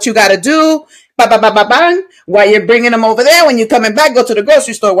time of what you got to do. Bang. While you're bringing them over there, when you're coming back, go to the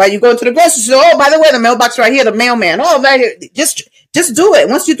grocery store. While you're going to the grocery store, oh, by the way, the mailbox right here, the mailman. Oh, right here. Just do it.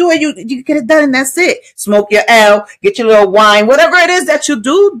 Once you do it, you get it done, and that's it. Smoke your L, get your little wine, whatever it is that you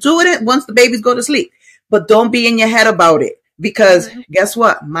do it once the babies go to sleep. But don't be in your head about it, because guess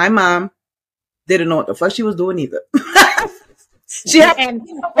what? My mom didn't know what the fuck she was doing either. And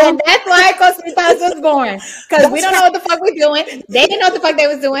that's why Cositas was born, because we don't know what the fuck we're doing. They didn't know what the fuck they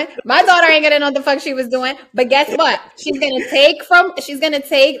was doing. My daughter ain't gonna know what the fuck she was doing. But guess what? She's gonna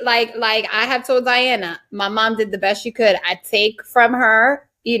take like I have told Diana, my mom did the best she could. I take from her,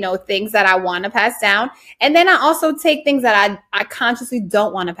 things that I want to pass down, and then I also take things that I consciously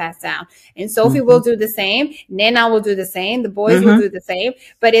don't want to pass down. And Sophie will do the same. Nana will do the same. The boys will do the same.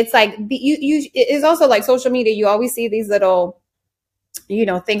 But it's like it's also like social media. You always see these little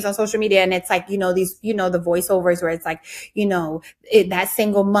things on social media, and it's like, these, the voiceovers where it's like, that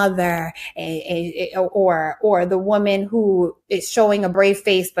single mother, or the woman who is showing a brave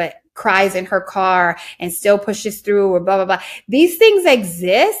face, but cries in her car and still pushes through, or blah, blah, blah. These things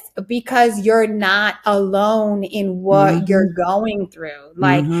exist because you're not alone in what you're going through.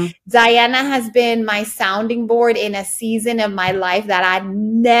 Like Diana has been my sounding board in a season of my life that I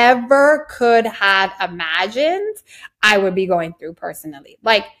never could have imagined I would be going through personally.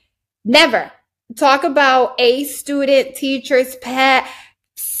 Like, never. Talk about a student, teacher's pet,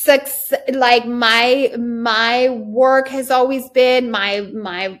 success. Like my work has always been my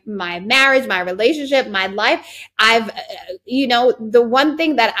marriage, my relationship, my life. I've, the one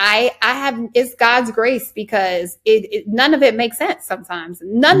thing that I have is God's grace, because none of it makes sense sometimes.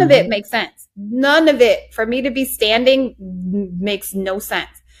 None of it makes sense. None of it, for me to be standing, makes no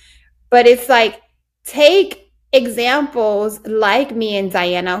sense. But it's like, take examples like me and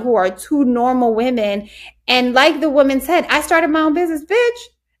Diana, who are two normal women. And like the woman said, I started my own business, bitch,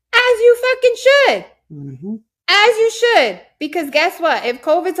 as you fucking should. As you should. Because guess what? If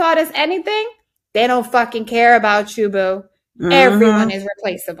COVID taught us anything, they don't fucking care about you, boo. Everyone is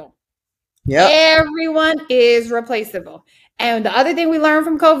replaceable. Yeah. Everyone is replaceable. And the other thing we learned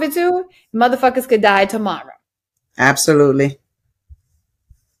from COVID too, motherfuckers could die tomorrow. Absolutely.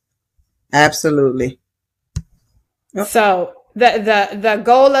 Yep. So the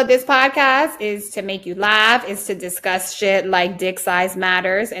goal of this podcast is to make you laugh, is to discuss shit like dick size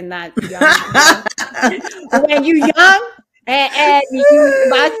matters, and that when you're young and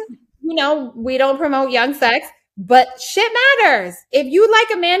we don't promote young sex, but shit matters. If you like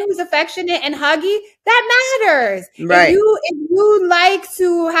a man who's affectionate and huggy, that matters. Right. If you like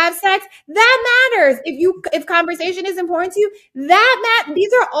to have sex, that matters. If conversation is important to you,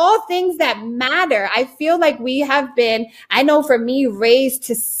 these are all things that matter. I feel like we have been, I know for me, raised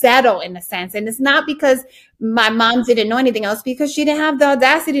to settle in a sense. And it's not because my mom didn't know anything else, because she didn't have the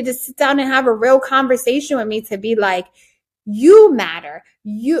audacity to sit down and have a real conversation with me to be like, you matter.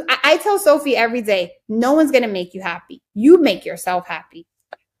 I tell Sophie every day, no one's going to make you happy. You make yourself happy.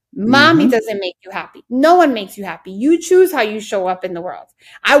 Mommy doesn't make you happy. No one makes you happy. You choose how you show up in the world.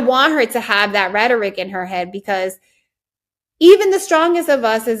 I want her to have that rhetoric in her head, because even the strongest of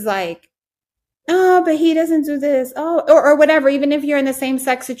us is like, oh, but he doesn't do this. Oh, or whatever. Even if you're in the same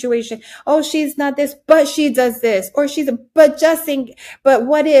sex situation. Oh, she's not this, but she does this. Or but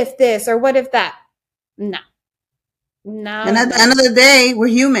what if this, or what if that? No. And at the end of the day, we're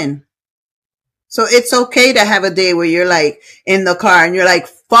human. So it's okay to have a day where you're like in the car and you're like,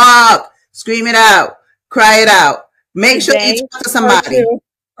 fuck, scream it out, cry it out. Make sure you talk to somebody.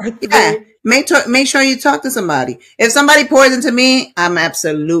 Yeah. Make sure you talk to somebody. If somebody pours into me, I'm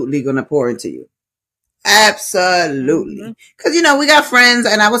absolutely going to pour into you. Absolutely. Because, we got friends,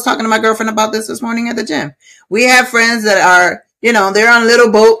 and I was talking to my girlfriend about this morning at the gym. We have friends that are, they're on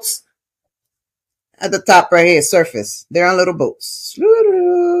little boats. At the top right here, surface. They're on little boats.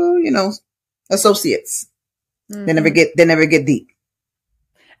 Associates. They never get deep.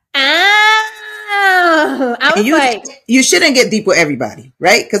 I was you shouldn't get deep with everybody,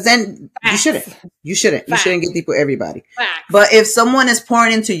 right? Because then you shouldn't. You shouldn't get deep with everybody. Facts. But if someone is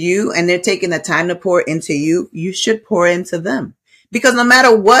pouring into you and they're taking the time to pour into you, you should pour into them. Because no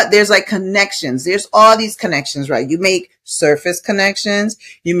matter what, there's like connections. There's all these connections, right? You make surface connections,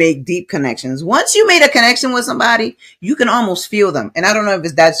 you make deep connections. Once you made a connection with somebody, you can almost feel them. And I don't know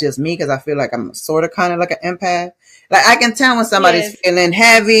if that's just me, because I feel like I'm sort of kind of like an empath. Like I can tell when somebody's feeling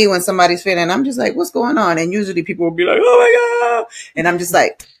heavy, when somebody's feeling, I'm just like, what's going on? And usually people will be like, oh my God. And I'm just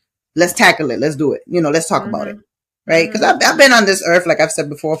like, let's tackle it. Let's do it. Let's talk about it. Right? Because I've been on this earth, like I've said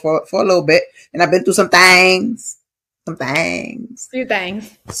before, for a little bit, and I've been through some things. Few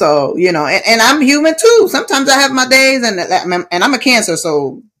things. So, and I'm human too. Sometimes I have my days, and I'm a Cancer,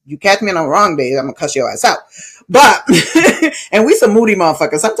 so you catch me on the wrong day, I'm gonna cuss your ass out. But, and we some moody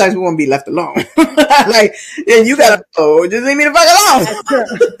motherfuckers. Sometimes we want to be left alone. Like, yeah, you gotta, just leave me the fuck alone.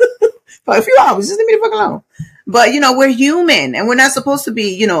 For a few hours, just leave me the fuck alone. But, we're human, and we're not supposed to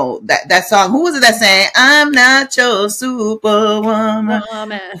be, that song. Who was it that sang, I'm not your superwoman?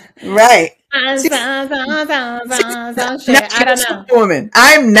 Right. Shit. I don't know. Superwoman.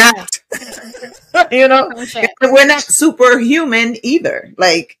 I'm not. We're not superhuman either.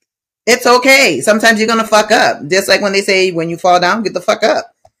 Like, it's okay. Sometimes you're going to fuck up. Just like when they say, when you fall down, get the fuck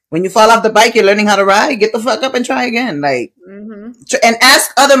up. When you fall off the bike, you're learning how to ride, get the fuck up and try again. Like, and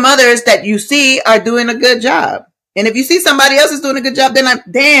ask other mothers that you see are doing a good job. And if you see somebody else is doing a good job, then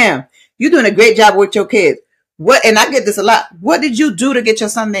damn, you're doing a great job with your kids. And I get this a lot. What did you do to get your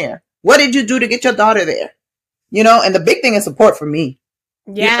son there? What did you do to get your daughter there? And the big thing is support for me.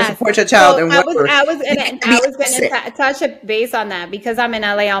 Yeah, support your child. So I was going to touch a base on that, because I'm in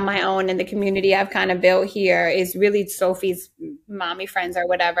LA on my own, and the community I've kind of built here is really Sophie's mommy friends or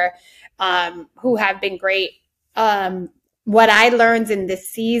whatever, who have been great. What I learned in this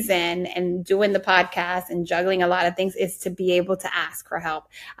season and doing the podcast and juggling a lot of things is to be able to ask for help.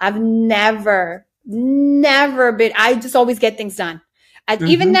 I've never been. I just always get things done.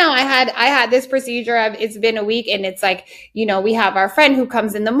 Even now, I had this procedure. It's been a week, and it's like, we have our friend who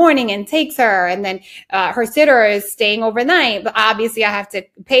comes in the morning and takes her, and then her sitter is staying overnight. But obviously, I have to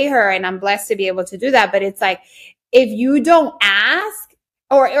pay her, and I'm blessed to be able to do that. But it's like, if you don't ask,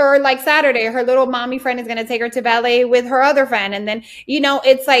 or like Saturday, her little mommy friend is going to take her to ballet with her other friend. And then,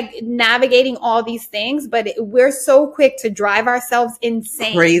 it's like navigating all these things, but we're so quick to drive ourselves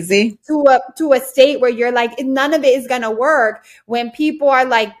insane. Crazy. To a state where you're like, none of it is going to work, when people are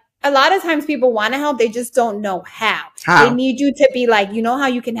like, a lot of times people want to help. They just don't know how. They need you to be like, how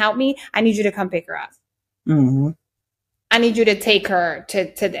you can help me? I need you to come pick her up. Mm-hmm. I need you to take her to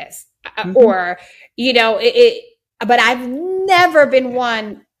this. Or, but I've never been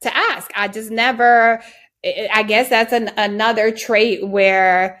one to ask. I just never, I guess that's another trait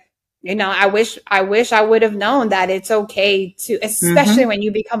where, I wish I would have known that it's okay to, especially when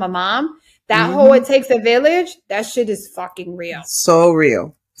you become a mom, that whole it takes a village, that shit is fucking real. So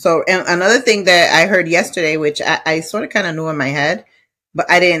real. So, and another thing that I heard yesterday, which I sort of kind of knew in my head, but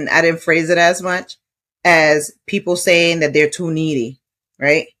I didn't phrase it as much, as people saying that they're too needy,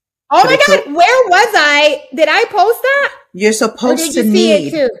 right? Oh my God, where was I? Did I post that? You're supposed to need. See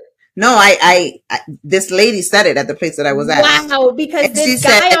it too? No, I this lady said it at the place that I was at. Wow, because this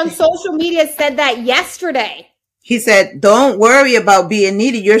guy on social media said that yesterday. He said, don't worry about being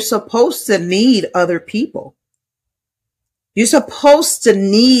needy. You're supposed to need other people. You're supposed to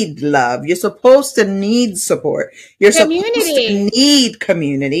need love. You're supposed to need support. You're supposed to need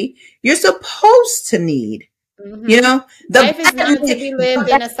community. You're supposed to need. Life is not to be lived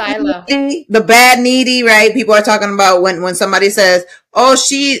in a silo. The bad needy, right? People are talking about when somebody says,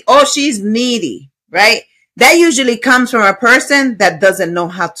 she's needy, right? That usually comes from a person that doesn't know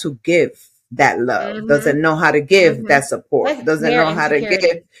how to give that love, doesn't know how to give that support, doesn't know how to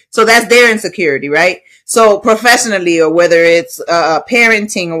give. So that's their insecurity, right? So professionally, or whether it's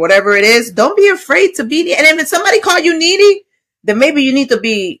parenting or whatever it is, don't be afraid to be. And if somebody call you needy, then maybe you need to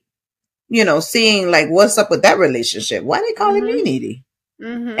be, seeing like what's up with that relationship. Why are they calling me needy?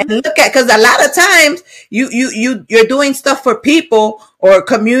 And look at, because a lot of times you're doing stuff for people or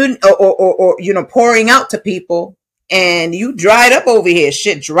or pouring out to people, and you dried up over here.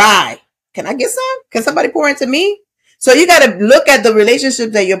 Shit dry. Can I get some? Can somebody pour into me? So you got to look at the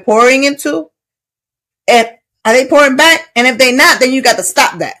relationships that you're pouring into, and are they pouring back? And if they not, then you got to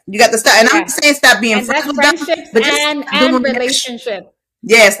stop that. You got to stop. And I'm not saying stop being friends with them, but and relationships.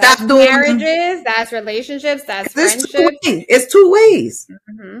 Yeah, stop doing marriages. That's relationships. That's friendships. It's two ways.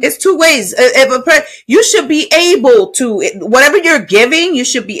 It's two ways. You should be able to, whatever you're giving, you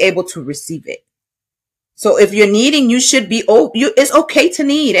should be able to receive it. So if you're needing, you should be. It's okay to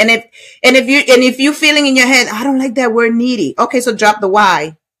need. And if you're feeling in your head, I don't like that word needy. Okay, so drop the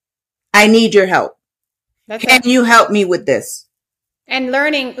why. I need your help. Can you help me with this? And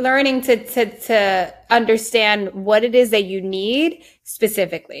learning to understand what it is that you need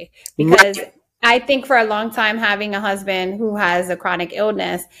specifically, because Right. I think for a long time, having a husband who has a chronic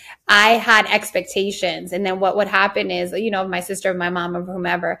illness, I had expectations. And then what would happen is, my sister, my mom, or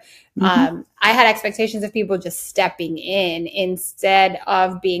whomever, Mm-hmm. I had expectations of people just stepping in instead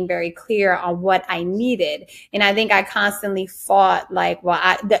of being very clear on what I needed. And I think I constantly fought like,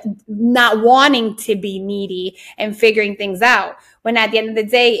 not wanting to be needy and figuring things out. When at the end of the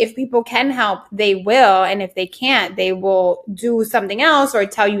day, if people can help, they will. And if they can't, they will do something else or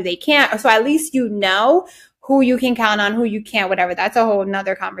tell you they can't. So at least you know who you can count on, who you can't, whatever. That's a whole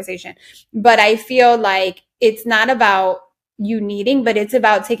nother conversation. But I feel like it's not about you needing, but it's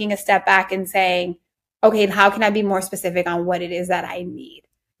about taking a step back and saying, okay, how can I be more specific on what it is that I need?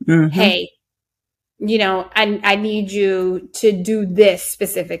 Mm-hmm. Hey, I need you to do this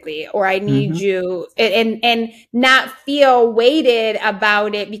specifically, or I need Mm-hmm. you, and not feel weighted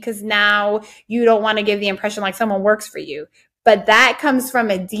about it because now you don't want to give the impression like someone works for you. But that comes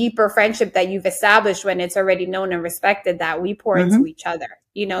from a deeper friendship that you've established when it's already known and respected that we pour Mm-hmm. into each other,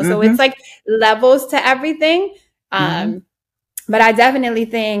 so Mm-hmm. it's like levels to everything. Mm-hmm. But I definitely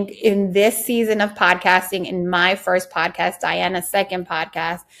think in this season of podcasting, in my first podcast, Diana's second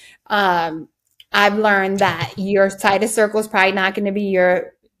podcast, um, I've learned that your tightest circle is probably not going to be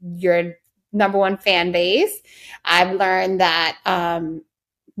your number one fan base. I've learned that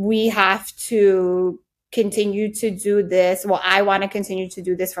we have to continue to do this. Well, I want to continue to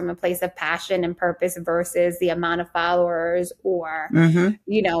do this from a place of passion and purpose versus the amount of followers or, Mm-hmm.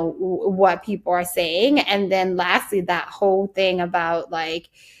 what people are saying. And then lastly, that whole thing about like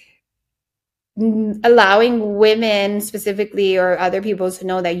allowing women specifically or other people to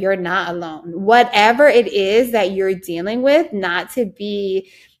know that you're not alone. Whatever it is that you're dealing with, not to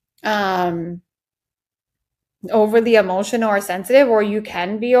be overly emotional or sensitive, or you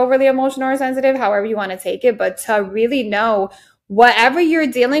can be overly emotional or sensitive, however you want to take it, but to really know whatever you're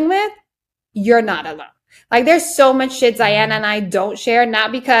dealing with, you're not alone. Like there's so much shit Diana and I don't share,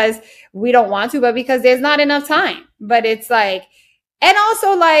 not because we don't want to, but because there's not enough time. But it's like, and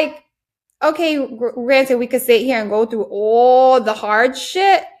also like, okay, granted, we could sit here and go through all the hard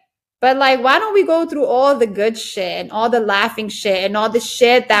shit, but like, why don't we go through all the good shit and all the laughing shit and all the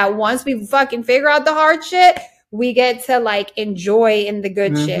shit that once we fucking figure out the hard shit, we get to like enjoy in the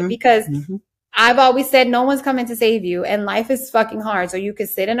good shit? Because Mm-hmm. I've always said no one's coming to save you and life is fucking hard. So you could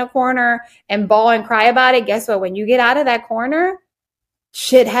sit in a corner and bawl and cry about it. Guess what? When you get out of that corner,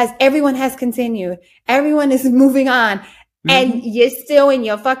 everyone has continued. Everyone is moving on Mm-hmm. and you're still in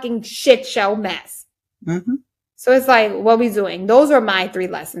your fucking shit show mess. Mm-hmm. So it's like, what we doing? Those are my 3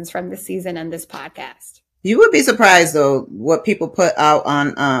 lessons from this season and this podcast. You would be surprised though what people put out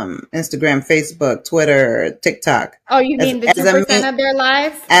on Instagram, Facebook, Twitter, TikTok. Oh, you mean the 2% of their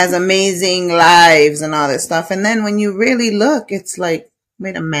lives? As amazing lives and all that stuff. And then when you really look, it's like,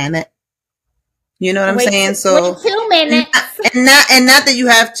 wait a minute. You know what I'm saying? So wait 2 minutes. and not that you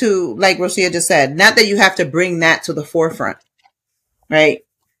have to, like Rocio just said, not that you have to bring that to the forefront, right?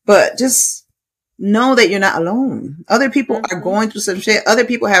 But just know that you're not alone. Other people are going through some shit. Other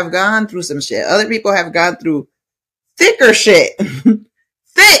people have gone through some shit. Other people have gone through thicker shit.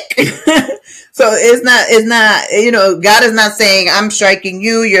 Thick. So it's not, God is not saying I'm striking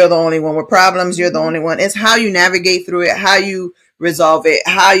you. You're the only one with problems. You're the only one. It's how you navigate through it, how you resolve it,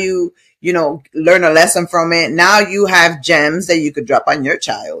 how you learn a lesson from it. Now you have gems that you could drop on your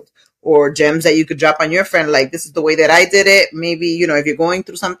child or gems that you could drop on your friend. Like, this is the way that I did it. Maybe, if you're going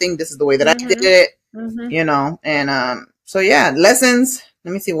through something, this is the way that I did it, and, so yeah, lessons.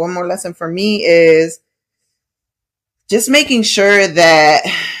 Let me see. One more lesson for me is just making sure that,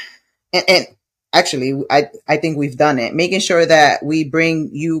 and actually, I think we've done it, making sure that we bring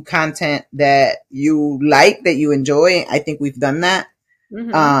you content that you like, that you enjoy. I think we've done that.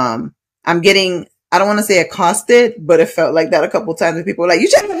 I'm getting, I don't want to say accosted, but it felt like that a couple times when people were like, you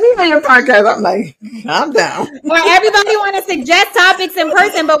should have me on your podcast. I'm like, calm down. Or everybody want to suggest topics in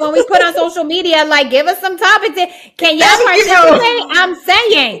person, but when we put on social media, like, give us some topics. Can y'all participate? I'm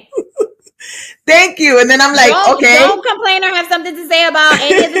saying. Thank you. And then I'm like, okay. Don't complain or have something to say about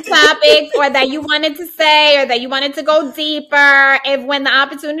any of the topics or that you wanted to say or that you wanted to go deeper. If when the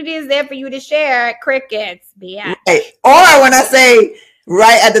opportunity is there for you to share, crickets, BS. Right. Or when I say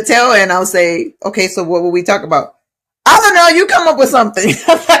right at the tail end, I'll say, okay, so what will we talk about? I don't know. You come up with something.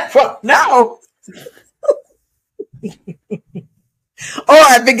 I'm like, well, no. Oh,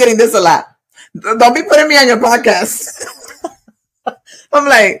 I've been getting this a lot. Don't be putting me on your podcast. I'm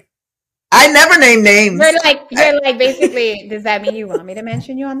like, I never name names. You're like, basically, does that mean you want me to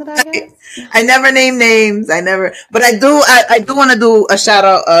mention you on the podcast? I never name names. I never, but I do want to do a shout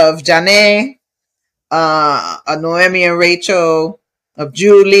out of Janae, Noemi and Rachel, of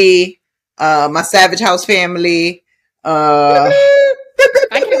Julie, my Savage House family. I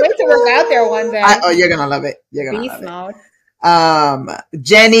can't wait to work out there one day. You're gonna love it. You're gonna Beast love mode. it.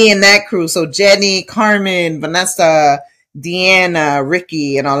 Jenny and that crew. So Jenny, Carmen, Vanessa, Deanna,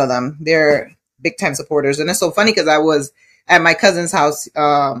 Ricky, and all of them. They're big time supporters. And it's so funny because I was at my cousin's house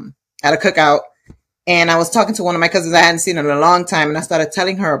at a cookout, and I was talking to one of my cousins I hadn't seen in a long time, and I started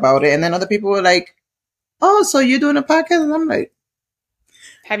telling her about it. And then other people were like, "Oh, so you're doing a podcast?" And I'm like,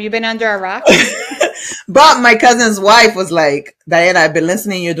 "Have you been under a rock?" But my cousin's wife was like, "Diana, I've been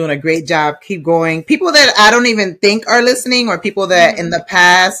listening. You're doing a great job. Keep going." People that I don't even think are listening, or people that in the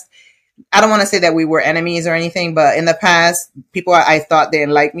past, I don't want to say that we were enemies or anything, but in the past, people I thought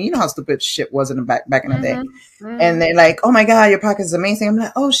didn't like me. You know how stupid shit was in the back in the day. And they're like, "Oh my God, your podcast is amazing." I'm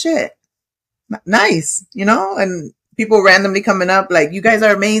like, "Oh shit. Nice." You know? And people randomly coming up like, "You guys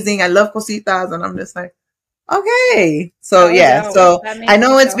are amazing. I love Cositas." And I'm just like, okay. So yeah. So I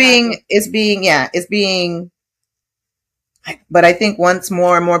know it's being, but I think once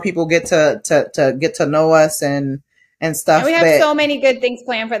more and more people get to get to know us and stuff. And we have so many good things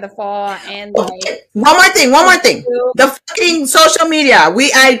planned for the fall. And like, one more thing. The fucking social media. We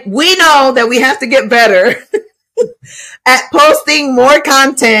know that we have to get better at posting more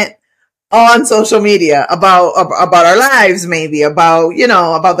content on social media about our lives, maybe about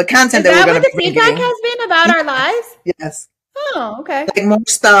the content that we're going to bring. Is that what the feedback has been about our lives? Yes. Oh, okay. Like more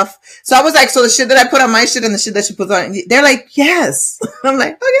stuff. So I was like, so the shit that I put on my shit and the shit that she puts on, they're like, yes. I'm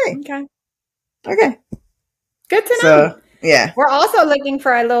like, okay. Good to know. So, yeah. We're also looking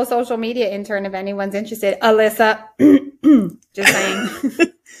for a little social media intern if anyone's interested. Alyssa. Just saying.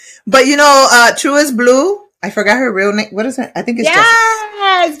 But True is Blue. I forgot her real name. What is it? I think it's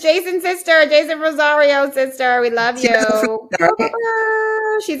Jason's sister, Jason Rosario's sister. We love you.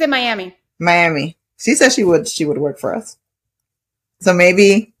 She's in Miami. She said she would work for us. So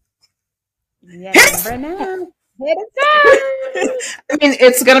maybe. Yeah, never know. I mean,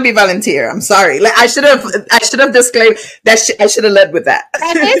 it's gonna be volunteer. I'm sorry. Like I should have disclaimed that. I should have led with that.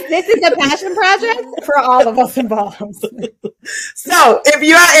 And this is a passion project for all of us involved. So, if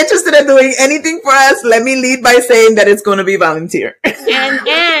you are interested in doing anything for us, let me lead by saying that it's going to be volunteer.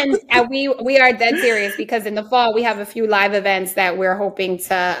 And we are dead serious because in the fall we have a few live events that we're hoping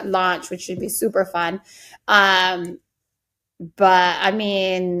to launch, which should be super fun. But I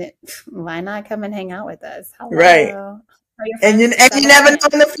mean, why not come and hang out with us? Hello. Right. And you never know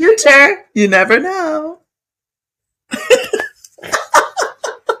in the future. You never know.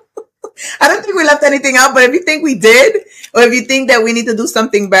 I don't think we left anything out, but if you think we did, or if you think that we need to do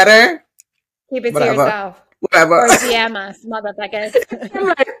something better, keep it to yourself. Whatever. Or DM us, motherfuckers.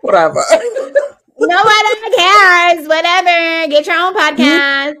 Whatever. No one cares. Whatever. Get your own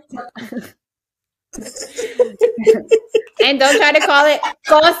podcast. And don't try to call it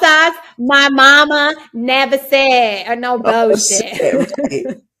cosas my mama never said or no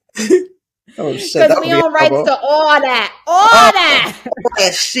bullshit. Oh shit! Because we own rights to all that. All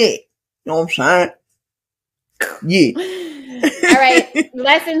that shit. You know what I'm saying? Yeah. All right.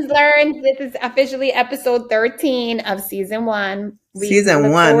 Lessons learned. This is officially episode 13 of season 1.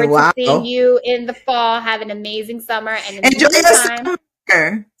 Season 1. Wow. To seeing you in the fall. Have an amazing summer. And enjoy the summer.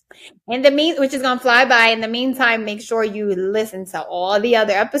 Which is going to fly by. In the meantime, make sure you listen to all the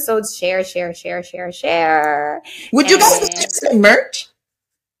other episodes. Share. Would you guys do some merch?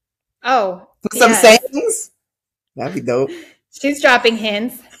 Oh. Some sayings? That'd be dope. She's dropping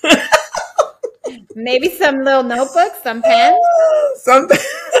hints. Maybe some little notebooks, some pens. Something.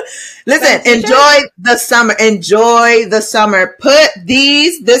 Listen, enjoy the summer. Enjoy the summer. Put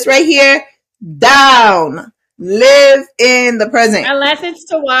this right here down. Live in the present. Unless it's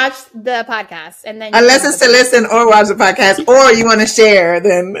to watch the podcast. And then unless it's to listen or watch the podcast, or you want to share,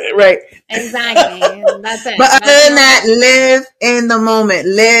 then right. Exactly. That's it. But other than that, live in the moment.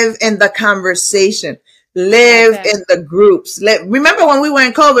 Live in the conversation. Live in the groups. Remember when we were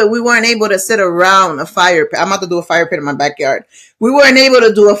in COVID, we weren't able to sit around a fire pit. I'm about to do a fire pit in my backyard. We weren't able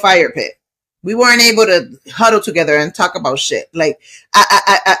to do a fire pit. We weren't able to huddle together and talk about shit. Like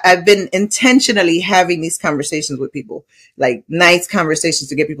I've been intentionally having these conversations with people, like nice conversations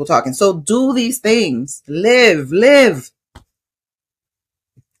to get people talking. So do these things. Live.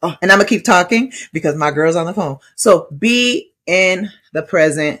 Oh, and I'm gonna keep talking because my girl's on the phone. So be in the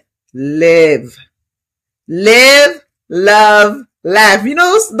present. Live, love, laugh. You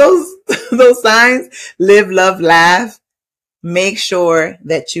know those signs? Live, love, laugh. make sure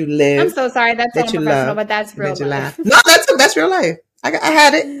that you live. I'm so sorry. That's so that you unprofessional, love, but that's real that you life. laugh. No, that's real life. I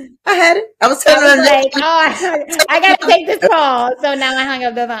had it. I was I telling was them, like, oh, I got to take this call. So now I hung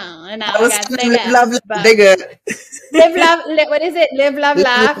up the phone. And now I I was got to telling say them, that. live, love, But they good. live, love, what is it? Live, love, Live,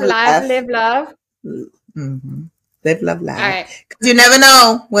 laugh, love, live, laugh. live, love. Mm-hmm. Live, love, All laugh. right. Because you never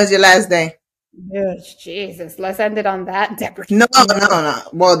know when's your last day. Yes, Jesus. Let's end it on that No. note.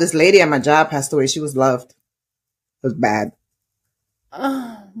 Well, this lady at my job passed away. She was loved. It was bad.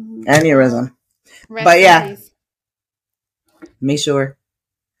 Aneurysm. Rest But in yeah, peace. make sure.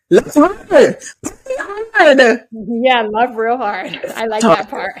 Love hard. Hard. Yeah, love real hard. I like that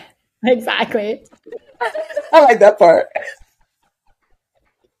part. Exactly. I like that part.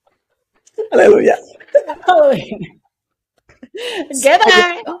 Hallelujah. Good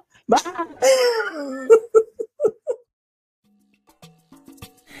night. Bye.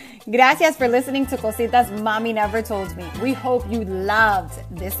 Gracias for listening to Cositas Mommy Never Told Me. We hope you loved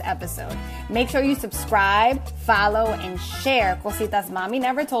this episode. Make sure you subscribe, follow, and share Cositas Mommy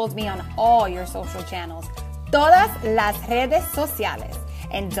Never Told Me on all your social channels. Todas las redes sociales.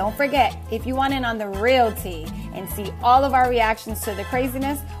 And don't forget, if you want in on the real tea and see all of our reactions to the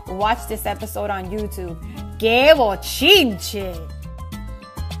craziness, watch this episode on YouTube. ¡Qué bochinche!